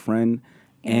paid for a friend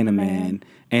and a man.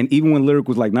 And even when Lyric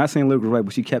was like, not saying Lyric was right,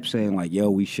 but she kept saying like, "Yo,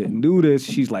 we shouldn't do this."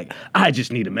 She's like, "I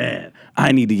just need a man.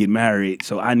 I need to get married,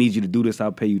 so I need you to do this.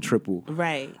 I'll pay you triple."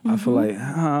 Right. I feel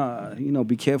like,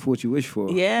 be careful what you wish for.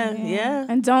 Yeah.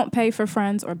 And don't pay for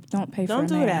friends or don't pay Don't for a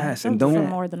do man. that. Yes, and For don't.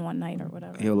 more than one night or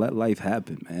whatever. Yo, let life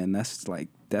happen, man. That's like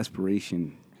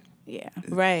desperation Yeah.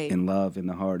 Right. in love and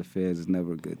the hard affairs is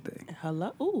never a good thing.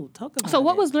 Hello. Ooh, talk about So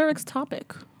what it. was Lyric's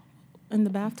topic? In the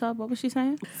bathtub, what was she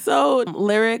saying? So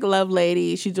Lyric, Love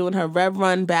Lady, she's doing her Rev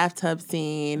Run bathtub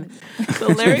scene. So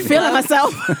Lyric, Feeling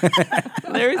myself.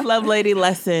 Lyric's Love Lady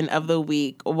lesson of the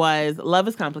week was love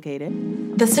is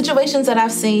complicated. The situations that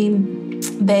I've seen,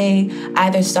 they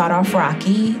either start off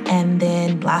rocky and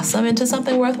then blossom into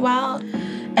something worthwhile,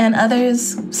 and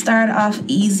others start off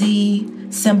easy,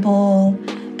 simple,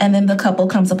 and then the couple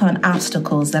comes upon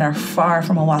obstacles that are far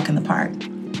from a walk in the park.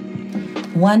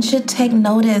 One should take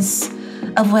notice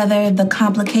of whether the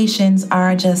complications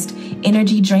are just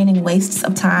energy-draining wastes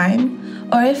of time,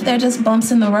 or if they're just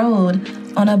bumps in the road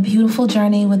on a beautiful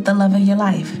journey with the love of your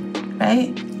life,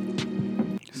 right?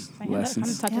 Man, that kind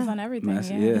Lessons. of touches on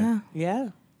everything. Yeah.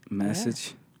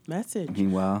 Message. Message.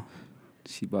 Meanwhile,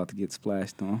 she about to get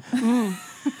splashed on.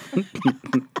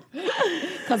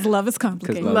 Because love is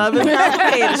complicated. Love is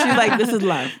complicated. She's like, this is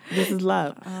love. This is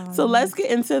love. So let's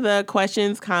get into the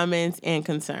questions, comments, and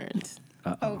concerns.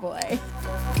 Oh boy.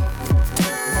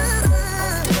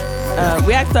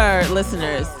 We asked our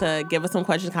listeners to give us some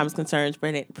questions, comments, concerns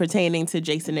pertaining to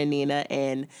Jason and Nina,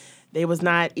 and they was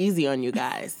not easy on you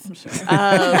guys. I'm sure.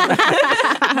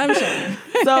 I'm sure.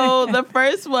 So the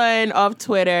first one off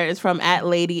Twitter is from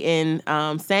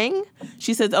 @LadyInSang.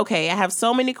 She says, okay, I have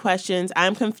so many questions.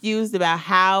 I'm confused about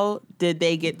how did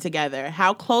they get together?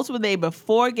 How close were they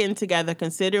before getting together,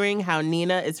 considering how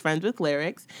Nina is friends with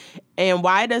Lyrics? And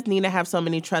why does Nina have so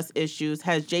many trust issues?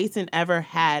 Has Jason ever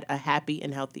had a happy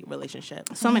and healthy relationship?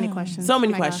 So many questions. So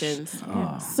many questions.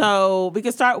 So we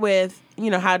could start with,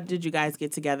 how did you guys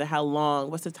get together? How long?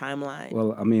 What's the timeline?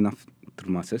 Well, I mean,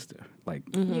 through my sister. Like,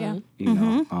 they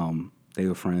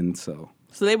were friends, so.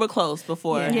 So they were close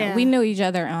before. Yeah. We knew each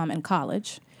other in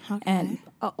college. Okay. And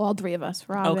all three of us,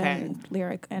 Robin,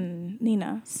 Lyric, and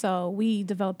Nina. So we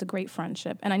developed a great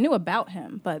friendship. And I knew about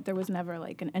him, but there was never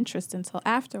like an interest until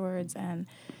afterwards. And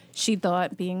she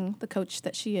thought, being the coach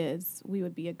that she is, we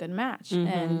would be a good match. Mm-hmm.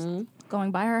 And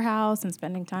going by her house and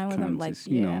spending time with him, like,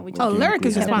 we just Lyric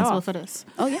is responsible for this.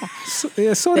 Oh, yeah.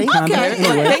 Sort of. Kind of.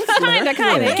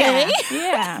 Okay.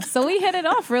 Yeah. So we hit it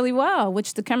off really well,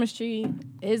 which the chemistry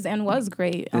is and was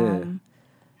great.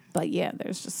 But yeah,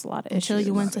 there's just a lot of issues. Until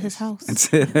you went to his house.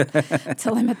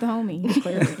 Until I met the homie.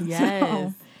 Clearly.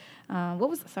 Yes. What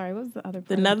was the other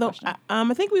part?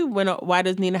 I think we went. Why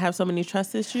does Nina have so many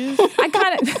trust issues? I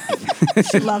kind of.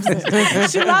 She loves it.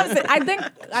 She loves it. I think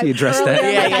she addressed that.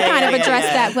 I kind of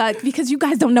addressed that, but because you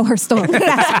guys don't know her story.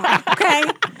 That's why. Okay.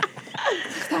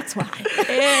 That's why.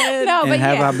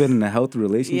 I been in a healthy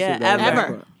relationship? Yeah,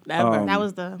 ever. That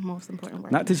was the most important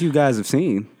word. Not that you guys have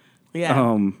seen. Yeah.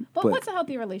 But what's a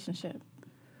healthy relationship?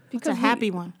 Because a happy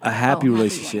one. A happy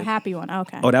relationship. A happy one.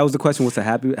 Okay. Oh, that was the question. What's a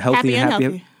healthy and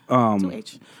happy?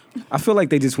 I feel like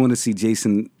they just want to see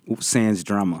Jason Sans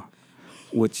drama,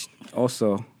 which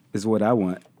also is what I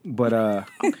want. But I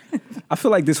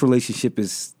feel like this relationship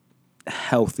is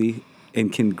healthy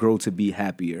and can grow to be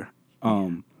happier.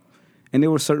 And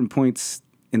there were certain points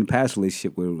in the past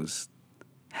relationship where it was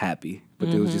happy,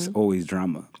 but there was just always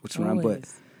drama. But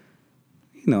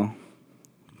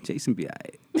Jason be all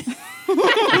right.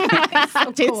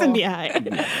 Jason be all right.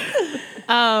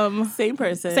 Same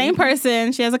person. Same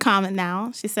person. She has a comment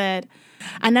now. She said,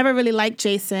 I never really liked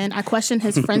Jason. I question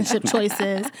his friendship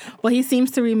choices, but he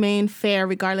seems to remain fair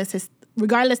regardless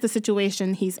the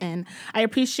situation he's in. I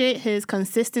appreciate his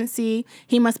consistency.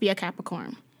 He must be a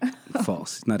Capricorn.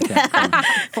 False. Not a Capricorn.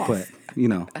 False.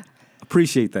 But,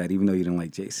 appreciate that, even though you didn't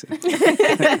like Jason.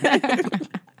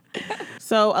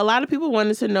 So a lot of people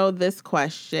wanted to know this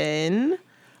question.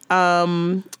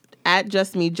 At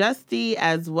Just Me Justy,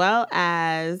 as well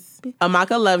as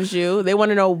Amaka Loves You. They want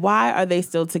to know, why are they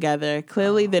still together?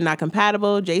 Clearly, they're not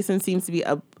compatible. Jason seems to be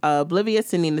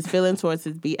oblivious to Nina's feelings towards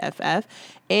his BFF.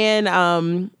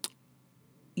 And,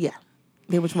 they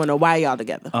just want to know, why y'all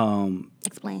together?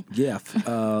 Explain. Yeah.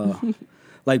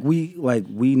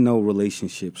 We know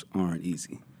relationships aren't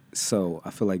easy. So I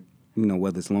feel like,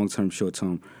 whether it's long-term,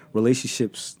 short-term,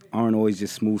 relationships aren't always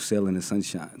just smooth sailing and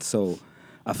sunshine. So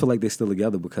I feel like they're still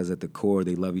together because at the core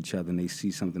they love each other and they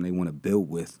see something they want to build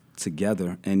with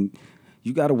together. And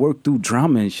you got to work through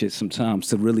drama and shit sometimes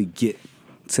to really get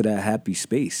to that happy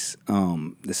space.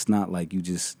 It's not like you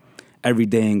just, every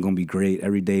day ain't going to be great.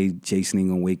 Every day Jason ain't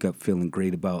going to wake up feeling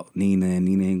great about Nina, and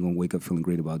Nina ain't going to wake up feeling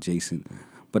great about Jason.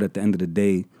 But at the end of the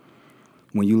day,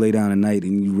 when you lay down at night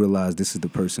and you realize this is the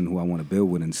person who I want to build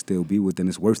with and still be with, and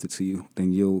it's worth it to you,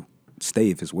 then you'll stay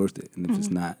if it's worth it. And if it's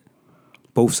not,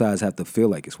 both sides have to feel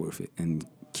like it's worth it and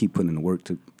keep putting in the work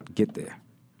to get there.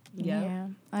 Yeah.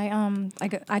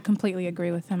 I completely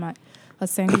agree with him. I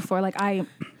was saying before, like I'm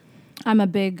a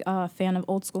big fan of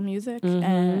old school music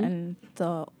and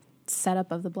the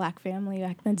setup of the Black family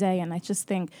back in the day. And I just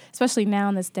think, especially now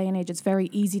in this day and age, it's very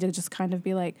easy to just kind of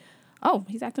be like, oh,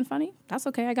 he's acting funny? That's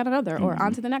okay, I got another. Or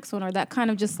on to the next one. Or that kind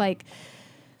of just like,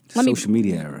 social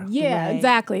media era. Yeah, right.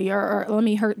 Exactly. Or let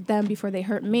me hurt them before they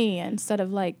hurt me, instead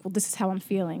of like, well, this is how I'm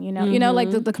feeling. Like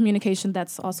the communication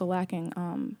that's also lacking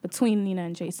between Nina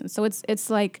and Jason. So it's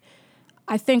like,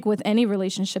 I think with any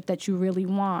relationship that you really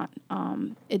want,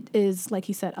 it is, like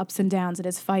he said, ups and downs. It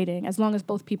is fighting, as long as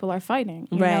both people are fighting.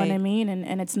 You know what I mean?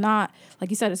 And it's not, like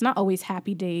you said, it's not always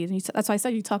happy days. And that's why I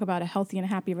said you talk about a healthy and a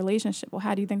happy relationship. Well,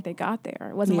 how do you think they got there?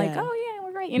 It wasn't like, oh, yeah,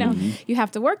 we're great. You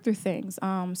have to work through things.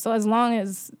 So as long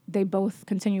as they both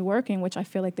continue working, which I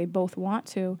feel like they both want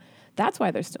to, that's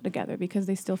why they're still together, because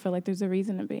they still feel like there's a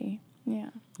reason to be.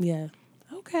 Yeah. Yeah.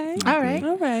 Okay. All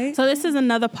right. So this is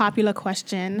another popular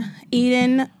question.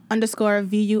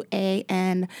 Eden_VUA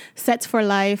and Sets for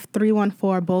Life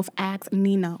 314 both ask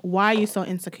Nina, why are you so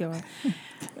insecure?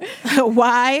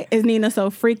 Why is Nina so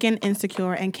freaking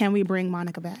insecure? And can we bring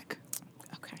Monica back?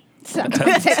 Take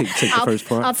the first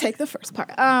part. I'll take the first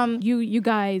part. You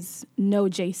guys know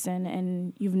Jason,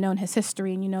 and you've known his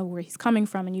history, and you know where he's coming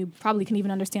from, and you probably can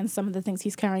even understand some of the things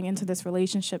he's carrying into this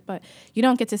relationship. But you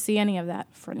don't get to see any of that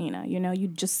for Nina. You know, you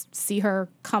just see her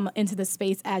come into the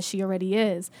space as she already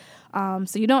is.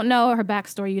 So you don't know her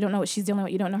backstory. You don't know what she's dealing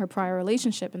with. You don't know her prior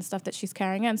relationship and stuff that she's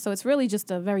carrying in. So it's really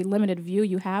just a very limited view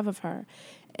you have of her,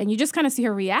 and you just kind of see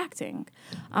her reacting.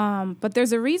 But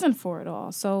there's a reason for it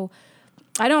all. So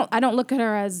I don't look at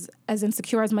her as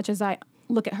insecure as much as I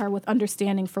look at her with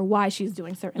understanding for why she's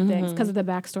doing certain things because of the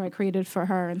backstory I created for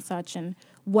her and such, and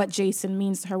what Jason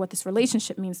means to her, what this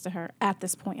relationship means to her at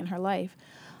this point in her life.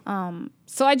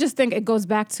 So I just think it goes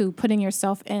back to putting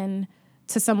yourself in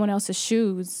to someone else's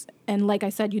shoes. And like I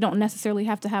said, you don't necessarily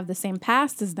have to have the same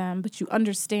past as them, but you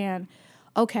understand,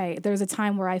 okay, there's a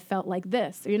time where I felt like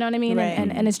this. You know what I mean? Right.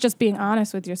 And it's just being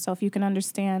honest with yourself. You can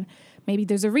understand maybe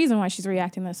there's a reason why she's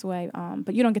reacting this way,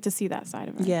 but you don't get to see that side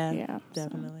of her. Yeah,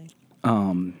 definitely.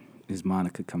 Is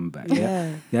Monica coming back?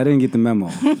 Yeah. Y'all didn't get the memo.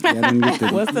 Y'all didn't get the,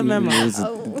 What's the memo? It was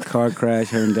a car crash.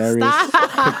 Her and Darius picked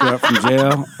her up from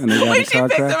jail, and they got a car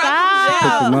crash.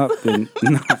 Picked them up, and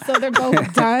So they're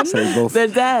both done? so They're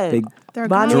dead. They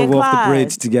Bonnie drove and off the Clyde.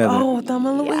 bridge together. Oh, Thelma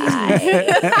and Louise.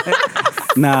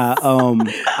 Nah,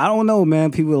 I don't know,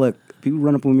 man. People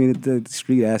run up on me at the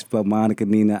street, ask about Monica,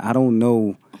 Nina. I don't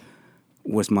know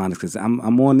what's Monica, because I'm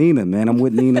on Nina, man. I'm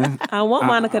with Nina. I want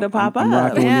Monica to pop I'm up.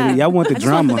 rocking with Nina. Y'all want the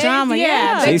drama. Drama,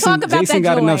 yeah. They Jason, talk about Jason that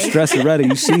got joy. enough stress already.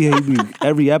 You see he be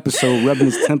every episode rubbing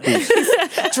his temples.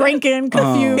 Drinking,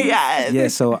 confused. Yes. Yeah,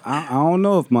 so I don't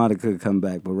know if Monica could come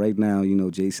back, but right now, you know,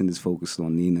 Jason is focused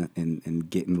on Nina and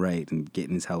getting right and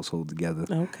getting his household together.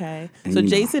 Okay. And So you know.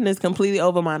 Jason is completely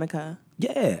over Monica.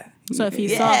 Yeah. So if he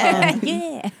saw her,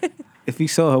 If he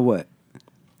saw her, what?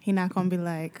 he not gonna be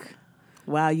like,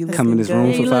 Wow, you look Come in this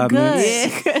room for you 5 look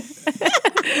minutes?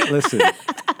 good. Listen,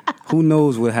 who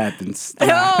knows what happens? Okay.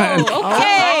 Wow.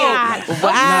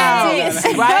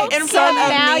 Right in So front of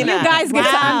now Nina. you guys get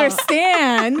to Wow.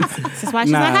 understand This is why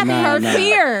she's Nah, not happy. nah, her nah.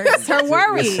 fears, her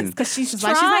worries, Listen. because she's why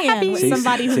she's not trying happy. with Jason-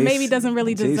 somebody who maybe doesn't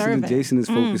really deserve it. Jason is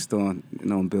focused on, you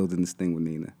know, building this thing with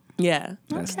Nina. Yeah.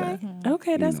 That's that.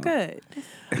 Okay, that's know. good.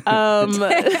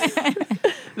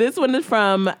 This one is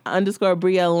from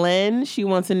 _Bria Lynn. She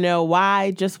wants to know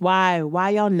why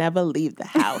y'all never leave the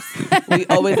house. We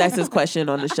always ask this question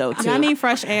on the show too. Y'all need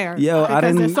fresh air. Yo, I because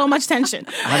didn't- there's so much tension.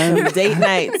 Date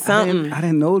night, something. I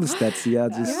didn't notice that. See, I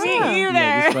just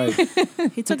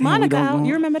He took Monica out.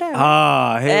 You remember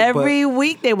that? hey, Every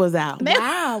week they was out.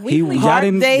 Wow, but y'all Heart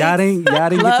didn't dates, get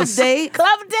to Love see, date.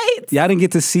 Club dates. y'all didn't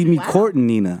get to see me courting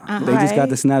Nina. They just got Right.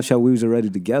 the snapshot. We was already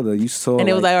together. You saw, And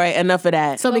it was like, all right, enough of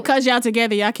that. So because y'all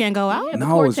together, y'all can't go out. no, I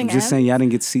was courting just saying y'all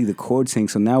didn't get to see the courting.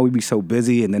 So now we be so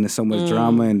busy, and then there's so much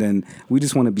drama, and then we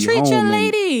just want to be Treat home. your and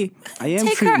lady. I am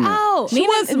Take her treating her. out.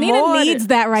 wants Nina more needs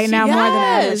that right now more than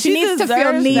ever. Yes, She she needs to feel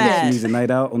deserves needed. that. She needs a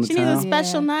night out on the She needs a town.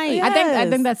 special night. I Yes.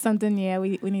 think that's something. Yeah,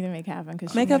 we need to make happen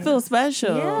because Make her feel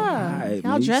special. Yeah. Alright,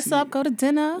 Y'all man, you dress see- up, go to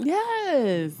dinner.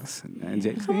 Yes. Listen, man,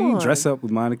 Jason, dress up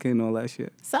with Monica and all that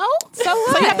shit. So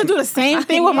you have to do the same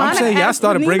thing with I'm Monica. saying y'all as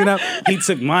started Nina? bringing up. He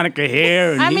took Monica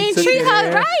hair. And I he mean, took treat her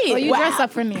hair. right. Oh, you dress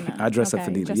up for Nina. I dress up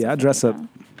for Okay, Nina. Yeah, I dress up.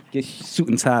 Get suit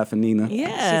and tie for Nina.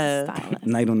 Yeah.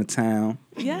 Night on the town.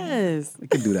 Yes. We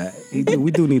can do that.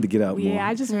 We do need to get out more. Yeah,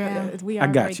 I just we are. I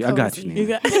got very you. I got cozy. you,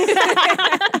 Nina.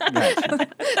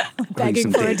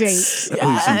 Begging for a date.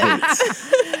 Owe you some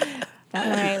dates. All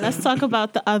right, let's talk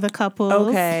about the other couples.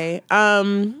 Okay.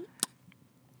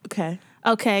 Okay.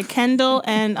 Okay, Kendall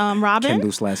and Robin.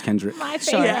 Kendall/Kendrick. My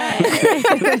Sure.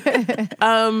 favorite.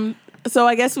 So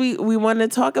I guess we want to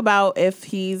talk about if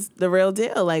he's the real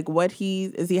deal. Like,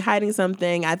 is he hiding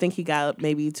something? I think he got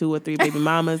maybe 2 or 3 baby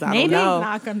mamas. I Maybe. don't know.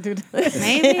 Not gonna do that.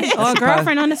 Maybe. Or a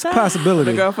girlfriend on the side. Possibility.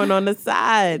 The girlfriend on the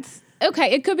side.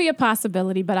 Okay, it could be a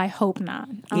possibility, but I hope not.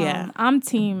 Yeah. I'm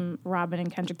team Robin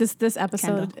and Kendrick. This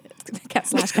episode,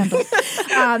 Kendall.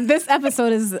 This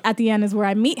episode is at the end is where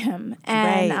I meet him,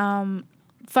 and Right.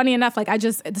 funny enough, like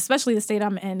especially the state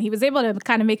I'm in, he was able to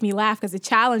kind of make me laugh because it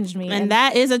challenged me. And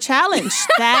that is a challenge.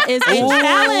 That is a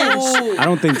challenge. I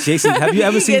don't think Jason. Have you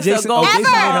ever seen gets a Jason? gold Jason made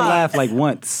her star. laugh like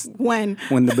once When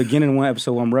when the beginning of one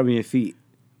episode. I'm rubbing your feet.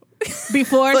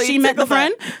 before So she you met the tickled her.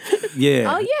 friend.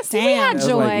 Yeah. oh yes, we Damn. had That was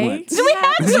joy. like once. Do we have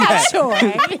Sure.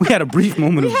 We had a brief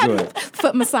moment of joy.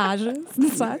 Foot massages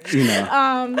and such. You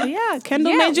know. Yeah,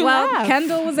 Kendall made you laugh.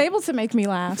 Kendall was able to make me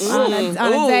laugh on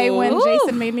a day when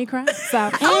Jason made me cry. So,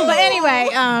 but anyway,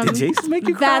 Did Jason make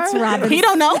you cry? that's Robin. He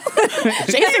don't know.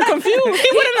 Jason confused. He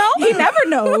wouldn't know. He never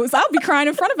knows. I'll be crying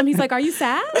in front of him. He's like, "Are you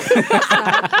sad?" But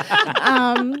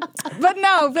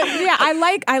yeah,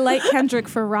 I like Kendrick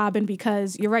for Robin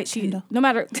because you're right. She no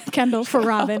matter Kendall for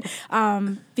Robin,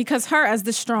 because her as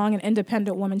the strong and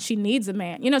independent woman, she needs a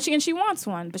man. You know, she wants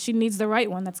one, but she needs the right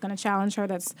one that's going to challenge her.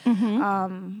 That's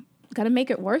got to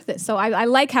make it worth it. So I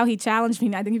like how he challenged me.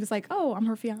 I think he was like, "Oh, I'm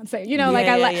her fiance." You know,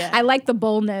 I like the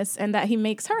boldness and that he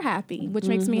makes her happy, which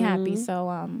makes me happy. So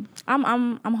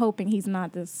I'm hoping he's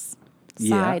not this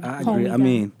side. I agree. I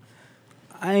mean,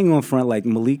 I ain't gonna front like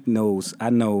Malik knows. I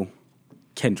know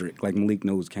Kendrick. Like Malik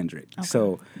knows Kendrick. Okay.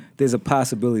 So there's a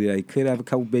possibility that he could have a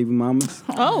couple baby mamas.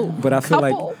 Oh, but I feel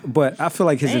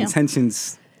like his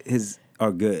intentions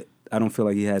are good. I don't feel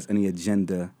like he has any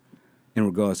agenda in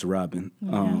regards to Robin.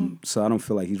 So I don't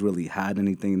feel like he's really hiding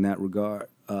anything in that regard.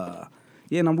 And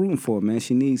I'm rooting for her, man.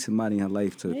 She needs somebody in her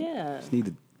life to. She need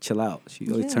to chill out. She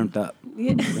always turned up.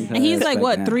 Yeah. And he's like,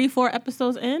 what, 3-4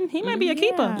 episodes in? He might be a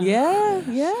keeper. Yeah.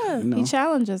 You know, he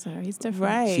challenges her. He's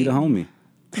different. Right. She the homie.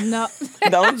 No.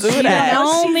 Don't do that.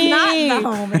 Homie. She's not the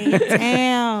homie.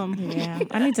 Damn. Yeah.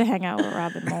 I need to hang out with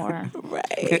Robin more. Right.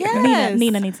 Yes.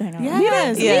 Nina needs to hang out with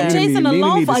Yes. Yeah. Leave Jason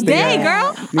alone for a day,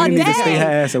 girl. Nina A need to stay her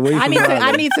day. ass away from Robin.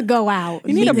 I need to go out.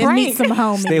 You need a meet break. some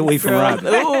homies. Stay away from Robin.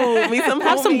 Ooh, meet some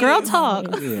Have some homies. girl talk.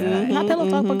 Yeah. Not pillow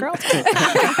talk, but girl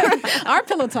talk. Our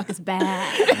pillow talk is bad.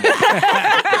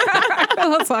 Our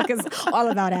pillow talk is all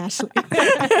about Ashley.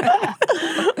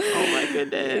 Oh my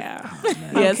goodness.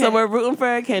 Yeah. So we're rooting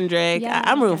for Kendrick. Yeah,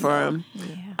 I'm rooting for him.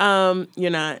 Yeah. You're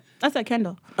not. I said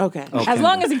Kendall. Okay. As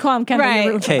long as you call him Kendall, Right.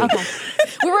 you're rooting K. for okay.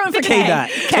 We're rooting for K dot.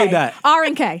 K dot. R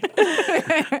and K.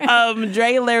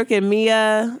 Dre, Lyric, and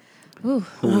Mia. Who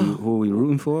are we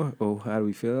rooting for? Oh, how do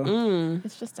we feel?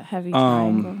 It's just a heavy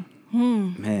triangle.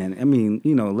 Man, I mean,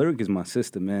 you know, Lyric is my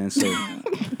sister, man. So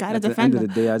Gotta at the defend end her.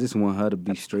 of the day, I just want her to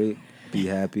be straight, be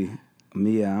happy.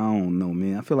 Mia, I don't know,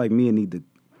 man. I feel like Mia need to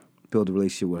build a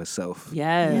relationship with herself.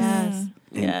 Yes.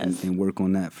 And work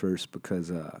on that first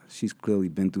because she's clearly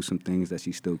been through some things that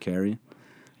she's still carrying,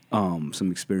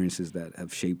 some experiences that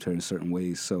have shaped her in certain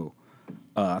ways. So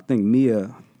I think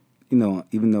Mia, you know,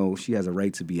 even though she has a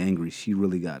right to be angry, she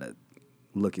really got to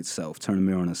look at self, turn the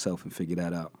mirror on herself and figure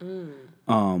that out.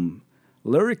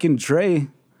 Lyric and Dre,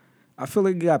 I feel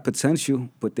like they got potential,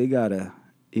 but they got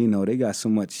so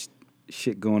much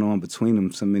shit going on between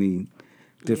them, so many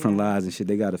different lives and shit.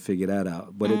 They got to figure that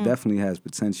out. But it definitely has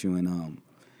potential. And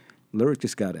Lyric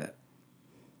just got to...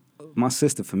 My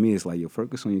sister, for me, is like, yo,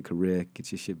 focus on your career.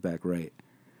 Get your shit back right.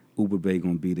 Uber Bay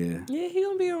going to be there. Yeah, he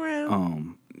gonna be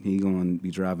around. He going to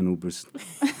be driving Ubers,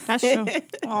 That's true.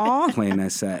 playing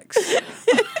that sax.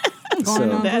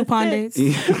 Going on Groupon dates.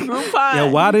 Groupon. Yeah,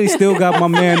 why they still got my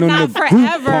man on the forever.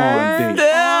 Groupon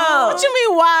date? What you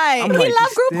mean, why? I'm He like, love you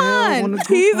still Groupon. on the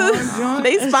Groupon, John?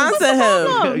 They sponsor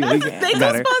him. They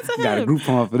got can sponsor got a him.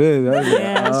 Groupon for this. I was like,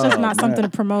 Yeah, it's just oh, not man. something to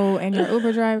promote in your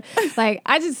Uber drive. Like,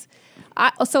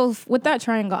 so with that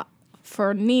triangle,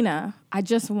 for Nina, I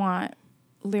just want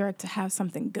Lyric to have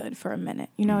something good for a minute.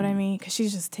 You know what I mean? Because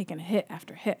she's just taking hit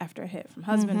after hit after hit, from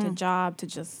husband to job to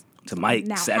just... To Mike,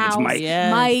 now Savage house, Mike.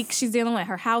 Yes. Mike, she's dealing with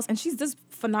her house, and she's this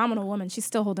phenomenal woman. She's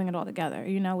still holding it all together,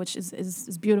 you know, which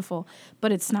is beautiful,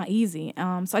 but it's not easy.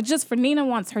 So for Nina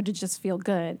wants her to just feel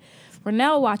good.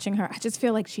 Renelle watching her, I just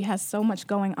feel like she has so much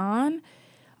going on.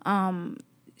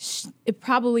 It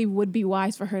probably would be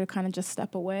wise for her to kind of just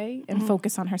step away and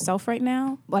focus on herself right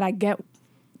now. But I get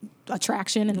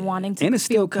attraction and wanting to And it's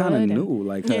feel still kind of good new.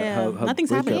 Like her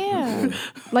Nothing's breakup. happening. Yeah.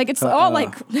 Like it's all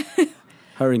like...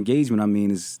 Her engagement, I mean,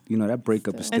 is, you know, that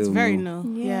breakup is still It's very new.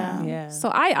 new. Yeah. Yeah.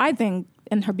 So I think,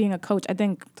 and her being a coach, I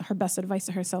think her best advice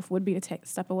to herself would be to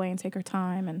step away and take her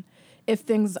time. And if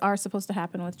things are supposed to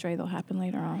happen with Dre, they'll happen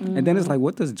later on. And then it's like,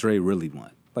 what does Dre really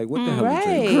want? Like, what the hell does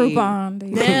Dre Right. want?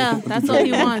 Groupon. Yeah, that's all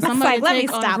he wants. Somebody Like, let me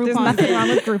take on stop. There's Groupon nothing dates. wrong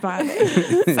with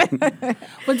Groupon.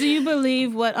 But do you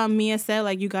believe what Mia said?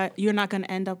 Like you're not going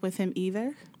to end up with him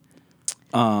either.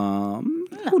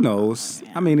 Who knows?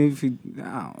 I mean, if you,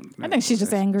 I don't know. I think she's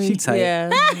just angry. She tight. Yeah.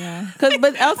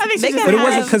 But else, they But it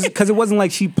wasn't because it wasn't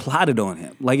like she plotted on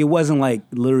him. Like it wasn't like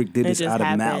Lyric did It this just out of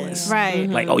happened. malice. Right.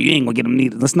 Like, oh, you ain't gonna get him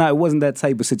neither. Let's not. It wasn't that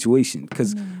type of situation.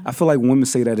 Because I feel like when women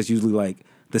say that, it's usually like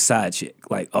the side chick.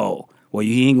 Like, oh, well,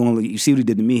 you ain't gonna. You see what he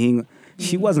did to me? He ain't,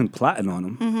 She wasn't plotting on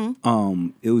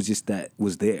him. It was just that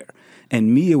was there,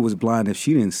 and Mia was blind if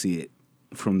she didn't see it.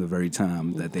 from the very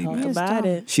time that they met. About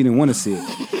it. She didn't want to see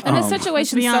it. And the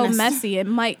situation's be so honest. messy.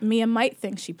 Mia might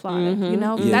think she plotted. You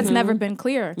know, that's never been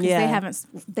clear because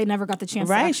they never got the chance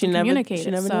to actually communicate.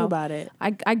 She never knew about it.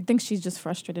 I think she's just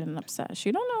frustrated and upset.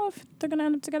 She don't know if they're gonna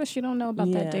end up together. She don't know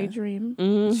about that daydream.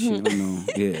 She don't know.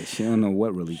 Yeah, she don't know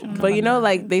what really. But you know,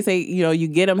 like they say, you know, you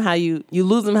get them how you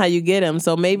lose them how you get them.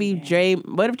 So maybe Dre.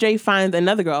 What if Dre finds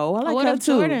another girl? Oh, I like what her if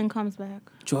too. Jordan comes back?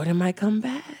 Jordan might come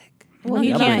back. Well,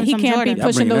 he can't be Y'all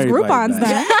pushing bringing those everybody Groupons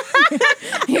back. then.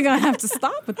 You're gonna have to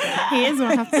stop with that. He is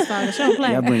gonna have to start the show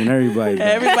play. Y'all bringing everybody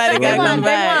back. Everybody They gotta come want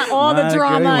back. all the My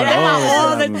drama. God, They want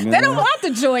all the. drama, They man. don't want the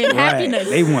joy and Right. happiness.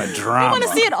 They want drama. We want to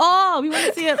see it all. We want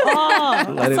to see it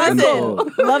all. Let it Listen,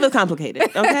 unfold. love is complicated.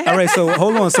 Okay. All right, so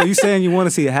hold on. So you saying you want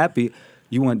to see it happy?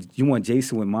 You want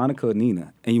Jason with Monica or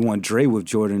Nina, and you want Dre with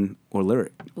Jordan or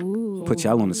Lyric. Ooh. Put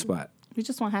y'all on the spot. We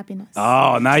just want happiness.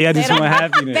 Oh, now y'all just want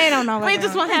happiness. They don't know. We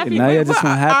just want happiness. Now y'all just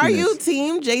want Are happiness. you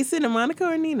team Jason and Monica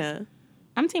or Nina?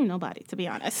 I'm team nobody, to be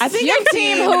honest. I think Your I'm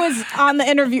team who is on the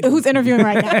interview, who's interviewing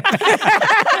right now.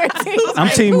 I'm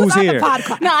team who's on the here.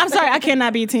 podcast. No, I'm sorry. I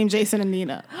cannot be team Jason and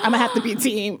Nina. I'm gonna have to be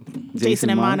team Jason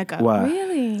and Monica. Why?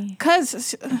 Really?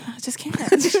 Cause I just can't.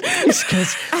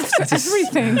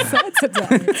 Everything said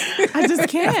today. I just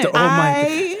can't. Oh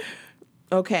my.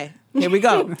 Okay, here we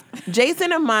go.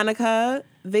 Jason and Monica,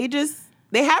 they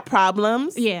had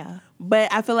problems. Yeah.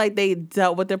 But I feel like they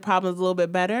dealt with their problems a little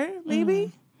bit better,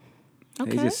 maybe.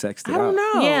 They just sexed it I don't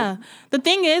out. know. Yeah. The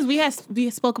thing is, we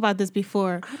spoke about this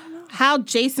before. How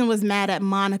Jason was mad at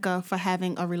Monica for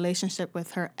having a relationship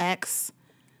with her ex.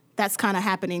 That's kind of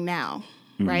happening now,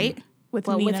 right? With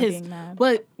Nina being mad.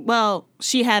 Well,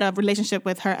 she had a relationship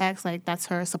with her ex, like that's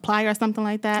her supplier or something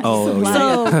like that. Oh,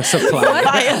 so yeah.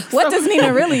 Supply. What does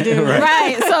Nina really do?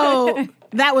 right. So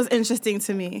that was interesting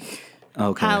to me.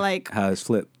 Okay. How it's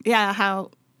flipped. Yeah,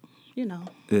 how you know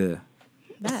Yeah.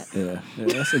 that. Yeah.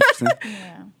 That's interesting.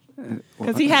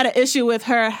 Because he had an issue with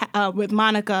her, with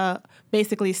Monica,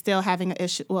 basically still having an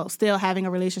issue. Well, still having a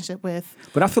relationship with.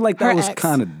 But I feel like her that was ex.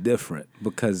 kind of different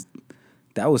because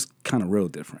that was kind of real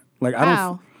different. Like I How?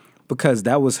 don't because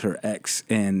that was her ex,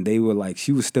 and they were like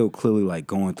she was still clearly like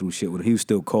going through shit with her. He was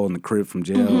still calling the crib from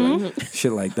jail, like,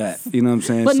 shit like that. You know what I'm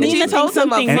saying? But So- Nina told thinks him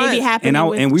something up front. maybe happening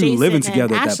with and we Jason were living and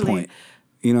together at that Ashley. point.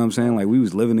 You know what I'm saying? Like we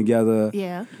was living together.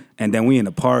 Yeah. And then we in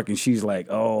the park, and she's like,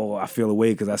 "Oh, I feel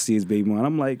away because I see his baby mama."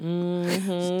 I'm like,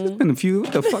 "There's been a few.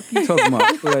 What the fuck you talking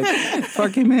about? Like,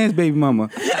 fuck him and his baby mama."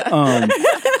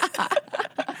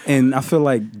 And I feel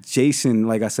like Jason,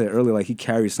 like I said earlier, like he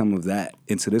carries some of that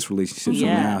into this relationship. So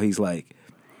Yeah. now he's like,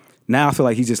 now I feel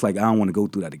like he's just like, I don't want to go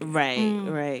through that again. Right,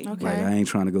 right. Okay. Like I ain't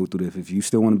trying to go through this. If you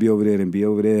still want to be over there, then be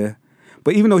over there.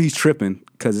 But even though he's tripping,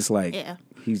 because it's like Yeah.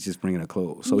 he's just bringing her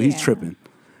clothes, so he's tripping.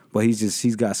 But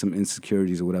he's got some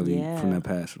insecurities or whatever from that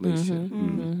past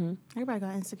relationship. Everybody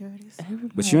got insecurities.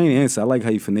 But you ain't answer. I like how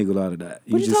you finagled out of that.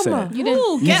 You just said. You didn't.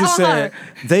 Ooh, You get just on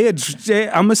said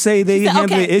her. I'm gonna say they said,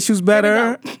 handle okay, the issues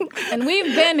better. And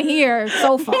we've been here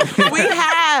so far. We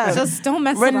have. Just don't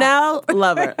mess it up. Renelle,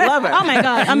 love her. Oh my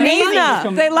God, amazing.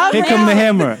 Nina. They love Here her. come the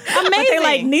hammer. Amazing. They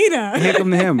like Nina. Here come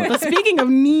the hammer. But speaking of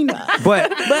Nina,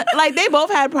 But But like they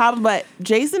both had problems, but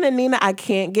Jason and Nina, I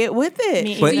can't get with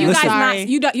it. But So you listen- guys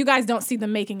you guys don't see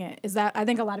them making it. Is that I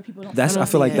think a lot of people don't. I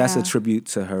feel like that's a Yeah. tribute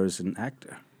to her as an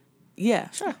actor. Yeah.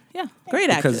 sure, yeah. Great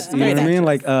actress. Because you know what I mean?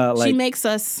 Like She makes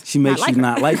us. she makes you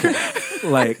not like her.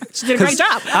 Like she did a great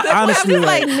job. Honestly,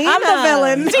 like Nina. I'm the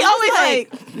villain. She always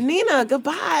like Nina,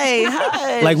 goodbye.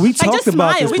 Hush. like we talked just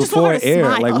about smile. this We just want before her it to aired.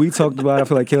 smile. Like we talked about it, I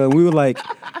feel like Kayla, and we were like,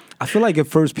 I feel like at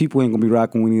first people ain't gonna be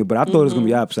rocking with Nina, but I thought it was gonna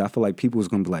be opposite. I feel like people was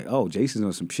gonna be like, oh, Jason's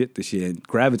on some shit this year and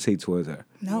gravitate towards her.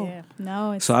 No. Yeah.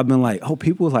 No, it's, So I've been like, oh,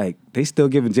 people like they still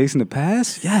giving Jason the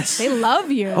pass? Yes. they love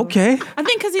you. Okay. I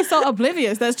think because he's so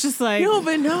oblivious. That's just like. you don't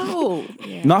even know.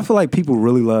 No, I feel like people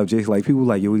really love Jason. Like people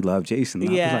like, yo, we love Jason.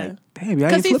 And I Yeah. was like, damn, y'all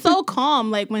Because ain't he's flipping? so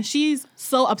calm. Like when she's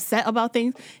so upset about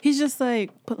things, he's just like,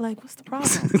 but like, what's the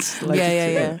problem? Like,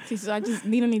 Yeah.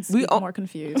 Nina needs to be more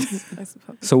confused. I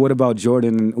suppose. So what about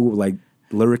Jordan and Uber, like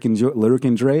Lyric and Dre,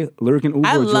 Lyric and Uber,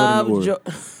 I or Jordan love and Uber?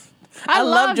 I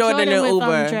love Jordan and with,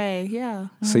 Uber. Dre. Yeah.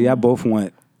 So y'all both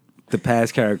want the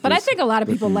past characters. But I think a lot of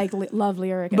people love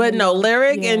Lyric. But no,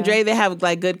 Lyric Yeah. and Dre, they have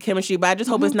like good chemistry. But I just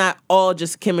hope it's not all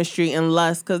just chemistry and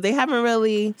lust because they haven't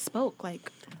really. Spoke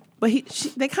like. But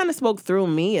they kind of spoke through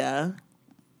Mia.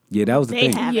 Yeah, that was the They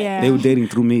thing. have Yeah. They were dating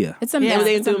through Mia. It's a They mess. were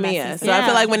It's a through messy Mia. So stuff. I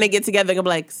feel like when they get together, they're gonna be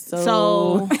like,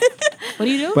 So. What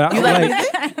do you do? But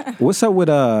like, what's up with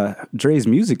Dre's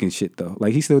music and shit though?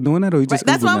 Like, he's still doing that, or he just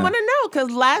That's Uber what I now? want to know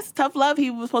because last Tough Love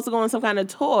he was supposed to go on some kind of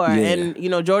tour, Yeah.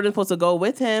 and Jordan's supposed to go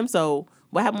with him. So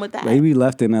What happened with that? Maybe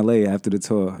left in L.A. after the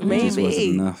tour. It Maybe. just wasn't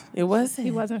enough. It wasn't.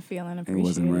 He wasn't feeling It appreciated.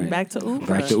 wasn't right. Back to Uber.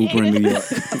 Back to Uber in New York.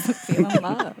 Feeling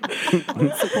loved.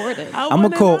 Supported. I'm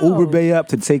gonna call Uber Bay up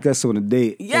to take us on a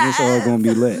date. And it's all gonna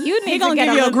be lit. You need He to gonna get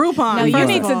give you a Groupon. No, you first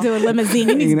need of to all. do a limousine.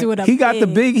 You need to do it up. He got the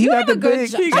big. He got the big.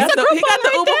 He got the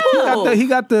Uber pool. He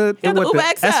got the Uber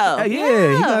XL.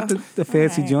 Yeah, he got the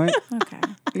fancy joint. Okay.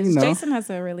 You know. Jason has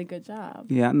a really good job.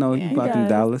 Yeah, I know. He bought them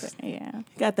dollars. Yeah.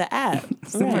 He got the app.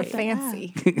 Super Right.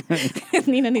 fancy.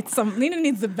 Nina needs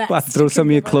the best. About to throw some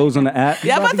of your clothes on the app.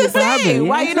 Yeah, I'm about to say, poppin',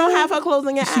 why yeah. you don't have her clothes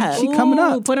on your app? She coming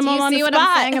up. Put him Do you on see the what I'm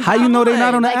spot. saying? How you know they're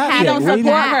not on the Like, app he yet? don't Where you-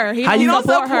 support her. He How don't you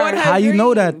support her. How you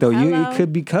know that though? Hello? It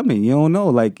could be coming. You don't know.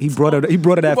 Like he brought her that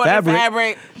Bought the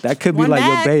fabric. That could be One like,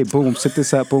 bag. yo, babe, boom, sit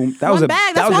this up, boom. That was One a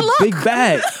bag, that that's was one a big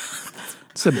bag.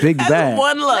 It's a big bag.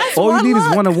 One look. All you need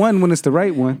is one when it's the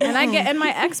right one. And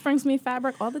my ex brings me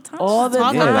fabric all the time. All the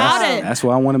Talk time. about it. That's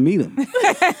why I want to meet him.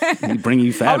 He bring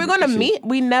you Are fabric. we going to and shit. meet?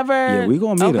 We never. Yeah, we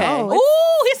gonna meet okay. him. Ooh,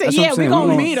 he said, That's what yeah, I'm saying. we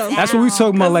gonna meet him. That's what we was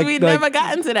talking about. Like, we like, never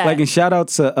got into that. Like, and shout out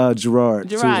to Gerard.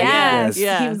 too. Gerard, Yes.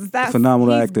 Yeah. He was that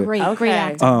Phenomenal he's actor. Great, Okay. great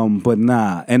actor. But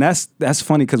nah, and that's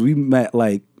funny because we met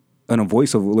like on a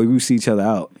voiceover. Like we would see each other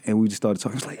out, and we just started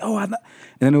talking. It was like, oh, and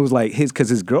then it was like his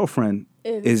girlfriend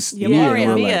is Mia in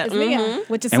real life. It's Mia,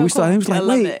 which is And so we started. cool. He was like, I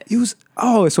love wait, it. you was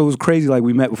so it was crazy. Like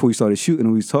we met before we started shooting,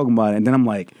 and we was talking about it. And then I'm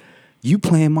like, you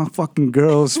playing my fucking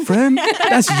girl's friend?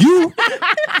 That's you?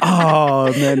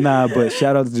 Oh man, nah. But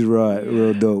shout out to Gerard,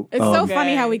 real dope. It's so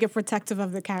funny how we get protective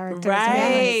of the characters.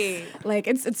 Right. Like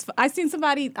it's. I seen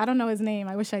somebody. I don't know his name.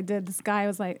 I wish I did. This guy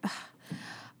was like, "Ugh,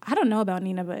 I don't know about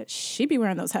Nina, but she be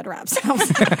wearing those head wraps. I was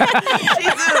like,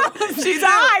 She's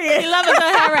dying. She loves the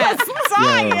hair wraps.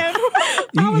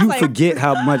 You like- forget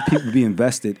how much people be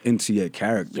invested into your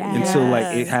character Yes. until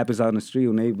like it happens out in the street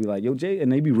and they be like, "Yo, Jay,"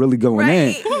 and they be really going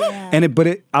Right. in. And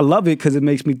I love it because it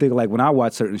makes me think like when I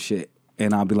watch certain shit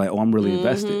and I'll be like, "Oh, I'm really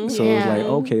invested." So it's like,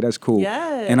 okay, that's cool.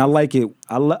 Yes. And I like it.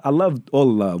 I love all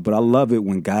the love, but I love it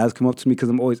when guys come up to me because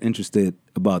I'm always interested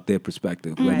about their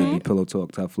perspective, whether it be Pillow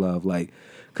Talk, Tough Love, like.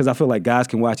 Because I feel like guys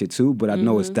can watch it too, but I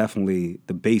know it's definitely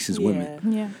the base is women.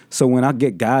 Yeah. So when I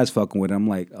get guys fucking with it, I'm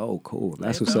like, oh, cool.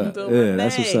 That's what's up. doing Yeah, my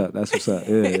that's what's thing. up. That's what's up.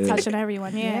 Yeah, yeah. touching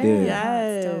everyone. Yeah. Yeah.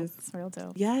 Yes. It's dope. It's real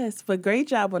dope. Yes, but great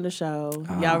job on the show.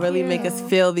 Y'all really make us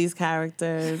feel these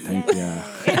characters. Thank ya.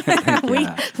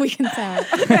 We can tell.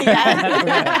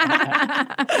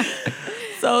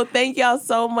 So thank y'all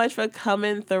so much for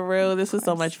coming through. This was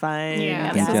so much fun.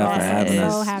 Yeah. Thank y'all for having So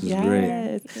us. happy. It was great.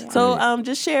 Yes. So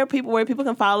just share where people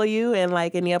can follow you and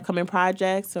like any upcoming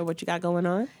projects or what you got going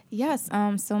on. Yes.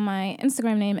 So my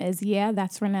Instagram name is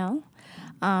that's Renelle,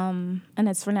 and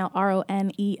it's Renelle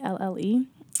Ronelle.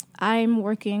 I'm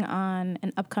working on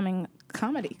an upcoming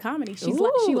comedy. She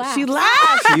laughs. She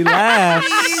laughs. She laughs.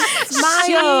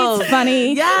 Smiles. She's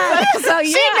funny. Yes. So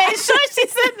yeah. She made sure she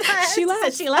said that. She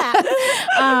laughed. She laughed.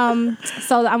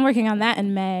 So I'm working on that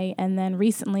in May, and then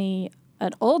recently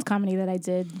an old comedy that I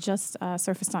did just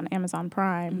surfaced on Amazon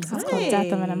Prime. It's called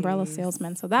Death of an Umbrella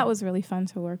Salesman. So that was really fun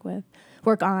to work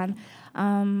on.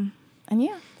 And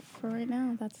yeah, for right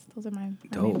now, those are my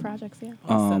main projects. Yeah.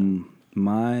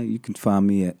 You can find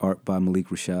me at Art by Malik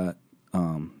Rashad.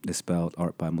 It's spelled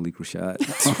Art by Malik Rashad.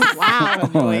 Wow.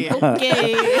 Okay.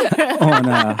 on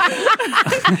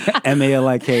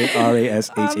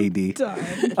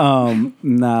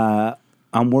MALIKRASHAD.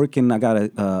 I'm working. I got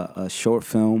a short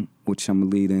film which I'm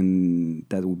leading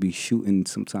that will be shooting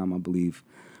sometime, I believe,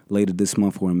 later this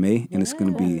month or in May, and it's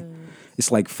gonna be.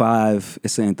 It's like 5.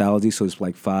 It's an anthology, so it's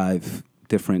like 5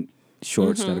 different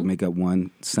shorts that make up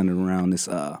one centered around this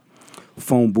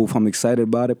phone booth. I'm excited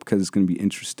about it because it's gonna be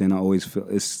interesting. I always feel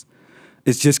it's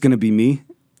just gonna be me.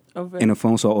 In a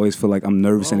phone, so I always feel like I'm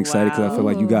nervous and excited because I feel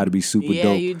like you got to be super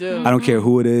dope. You do. I don't care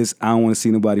who it is. I don't want to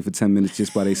see nobody for 10 minutes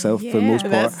just by themselves for the most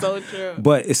part. That's so true.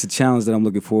 But it's a challenge that I'm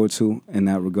looking forward to in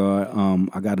that regard.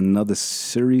 I got another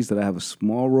series that I have a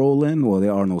small role in. Well,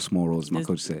 there are no small roles, as my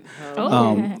coach said.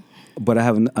 But I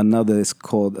have another. It's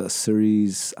called a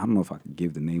series. I don't know if I can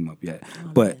give the name up yet,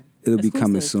 but it'll be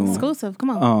coming soon. Exclusive. Come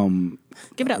on.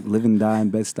 Give it up. Live and Die in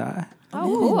Bed-Stuy. Oh,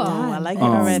 cool. I like it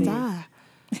already.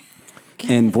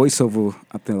 And voiceover,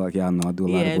 I think like y'all know I do a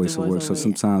lot of voiceover work. So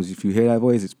sometimes if you hear that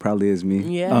voice, it probably is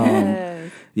me. Yeah.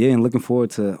 And looking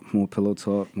forward to more Pillow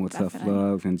Talk, more Tough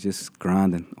Love, and just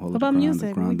grinding. What about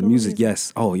music? The music,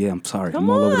 yes. Oh yeah, I'm sorry. Come I'm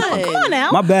all over the on. place. Come on now.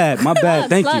 My bad.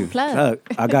 Thank you. plug.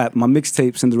 I got my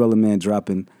mixtape Cinderella Man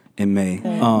dropping in May.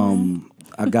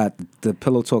 I got the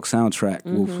Pillow Talk soundtrack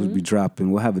which will be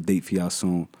dropping. We'll have a date for y'all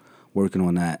soon. Working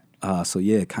on that. So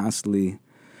yeah, constantly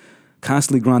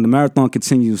grind. The marathon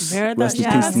continues. Rest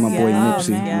in peace to my boy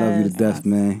Nipsey. Love you to death,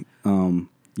 man.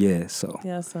 Yeah, so.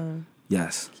 Yes.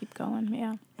 Yes. Keep going.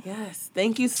 Yeah. Yes.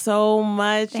 Thank you so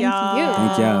much, Thank y'all. you.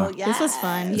 Thank y'all. Yes. This was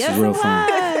fun. This is real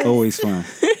fun. Always fun.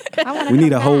 I We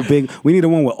need a whole big. We need a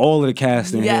one with all of the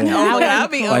cast in Yeah. here. Oh my God.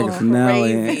 That'd be Like a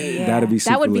finale. crazy. And that'd be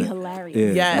super That would be lit.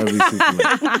 hilarious. Yeah, Yes. that'd be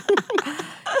super lit.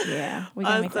 Yeah. We're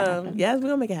gonna make that happen. Yes, we're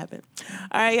gonna make it happen.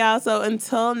 All right, y'all. So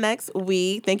until next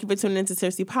week, thank you for tuning into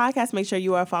Cersei Podcast. Make sure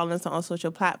you are following us on all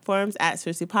social platforms at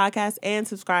Cersei Podcast and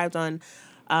subscribed on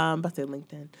but say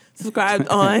LinkedIn. Subscribed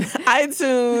on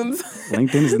iTunes.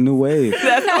 LinkedIn is the new wave.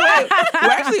 That's the way. We're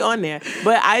actually on there.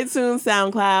 But iTunes,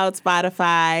 SoundCloud,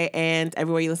 Spotify, and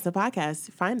everywhere you listen to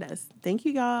podcasts, find us. Thank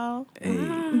you, y'all. Hey.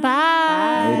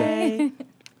 Bye. Later.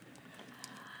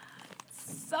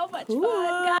 So much fun,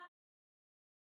 guys.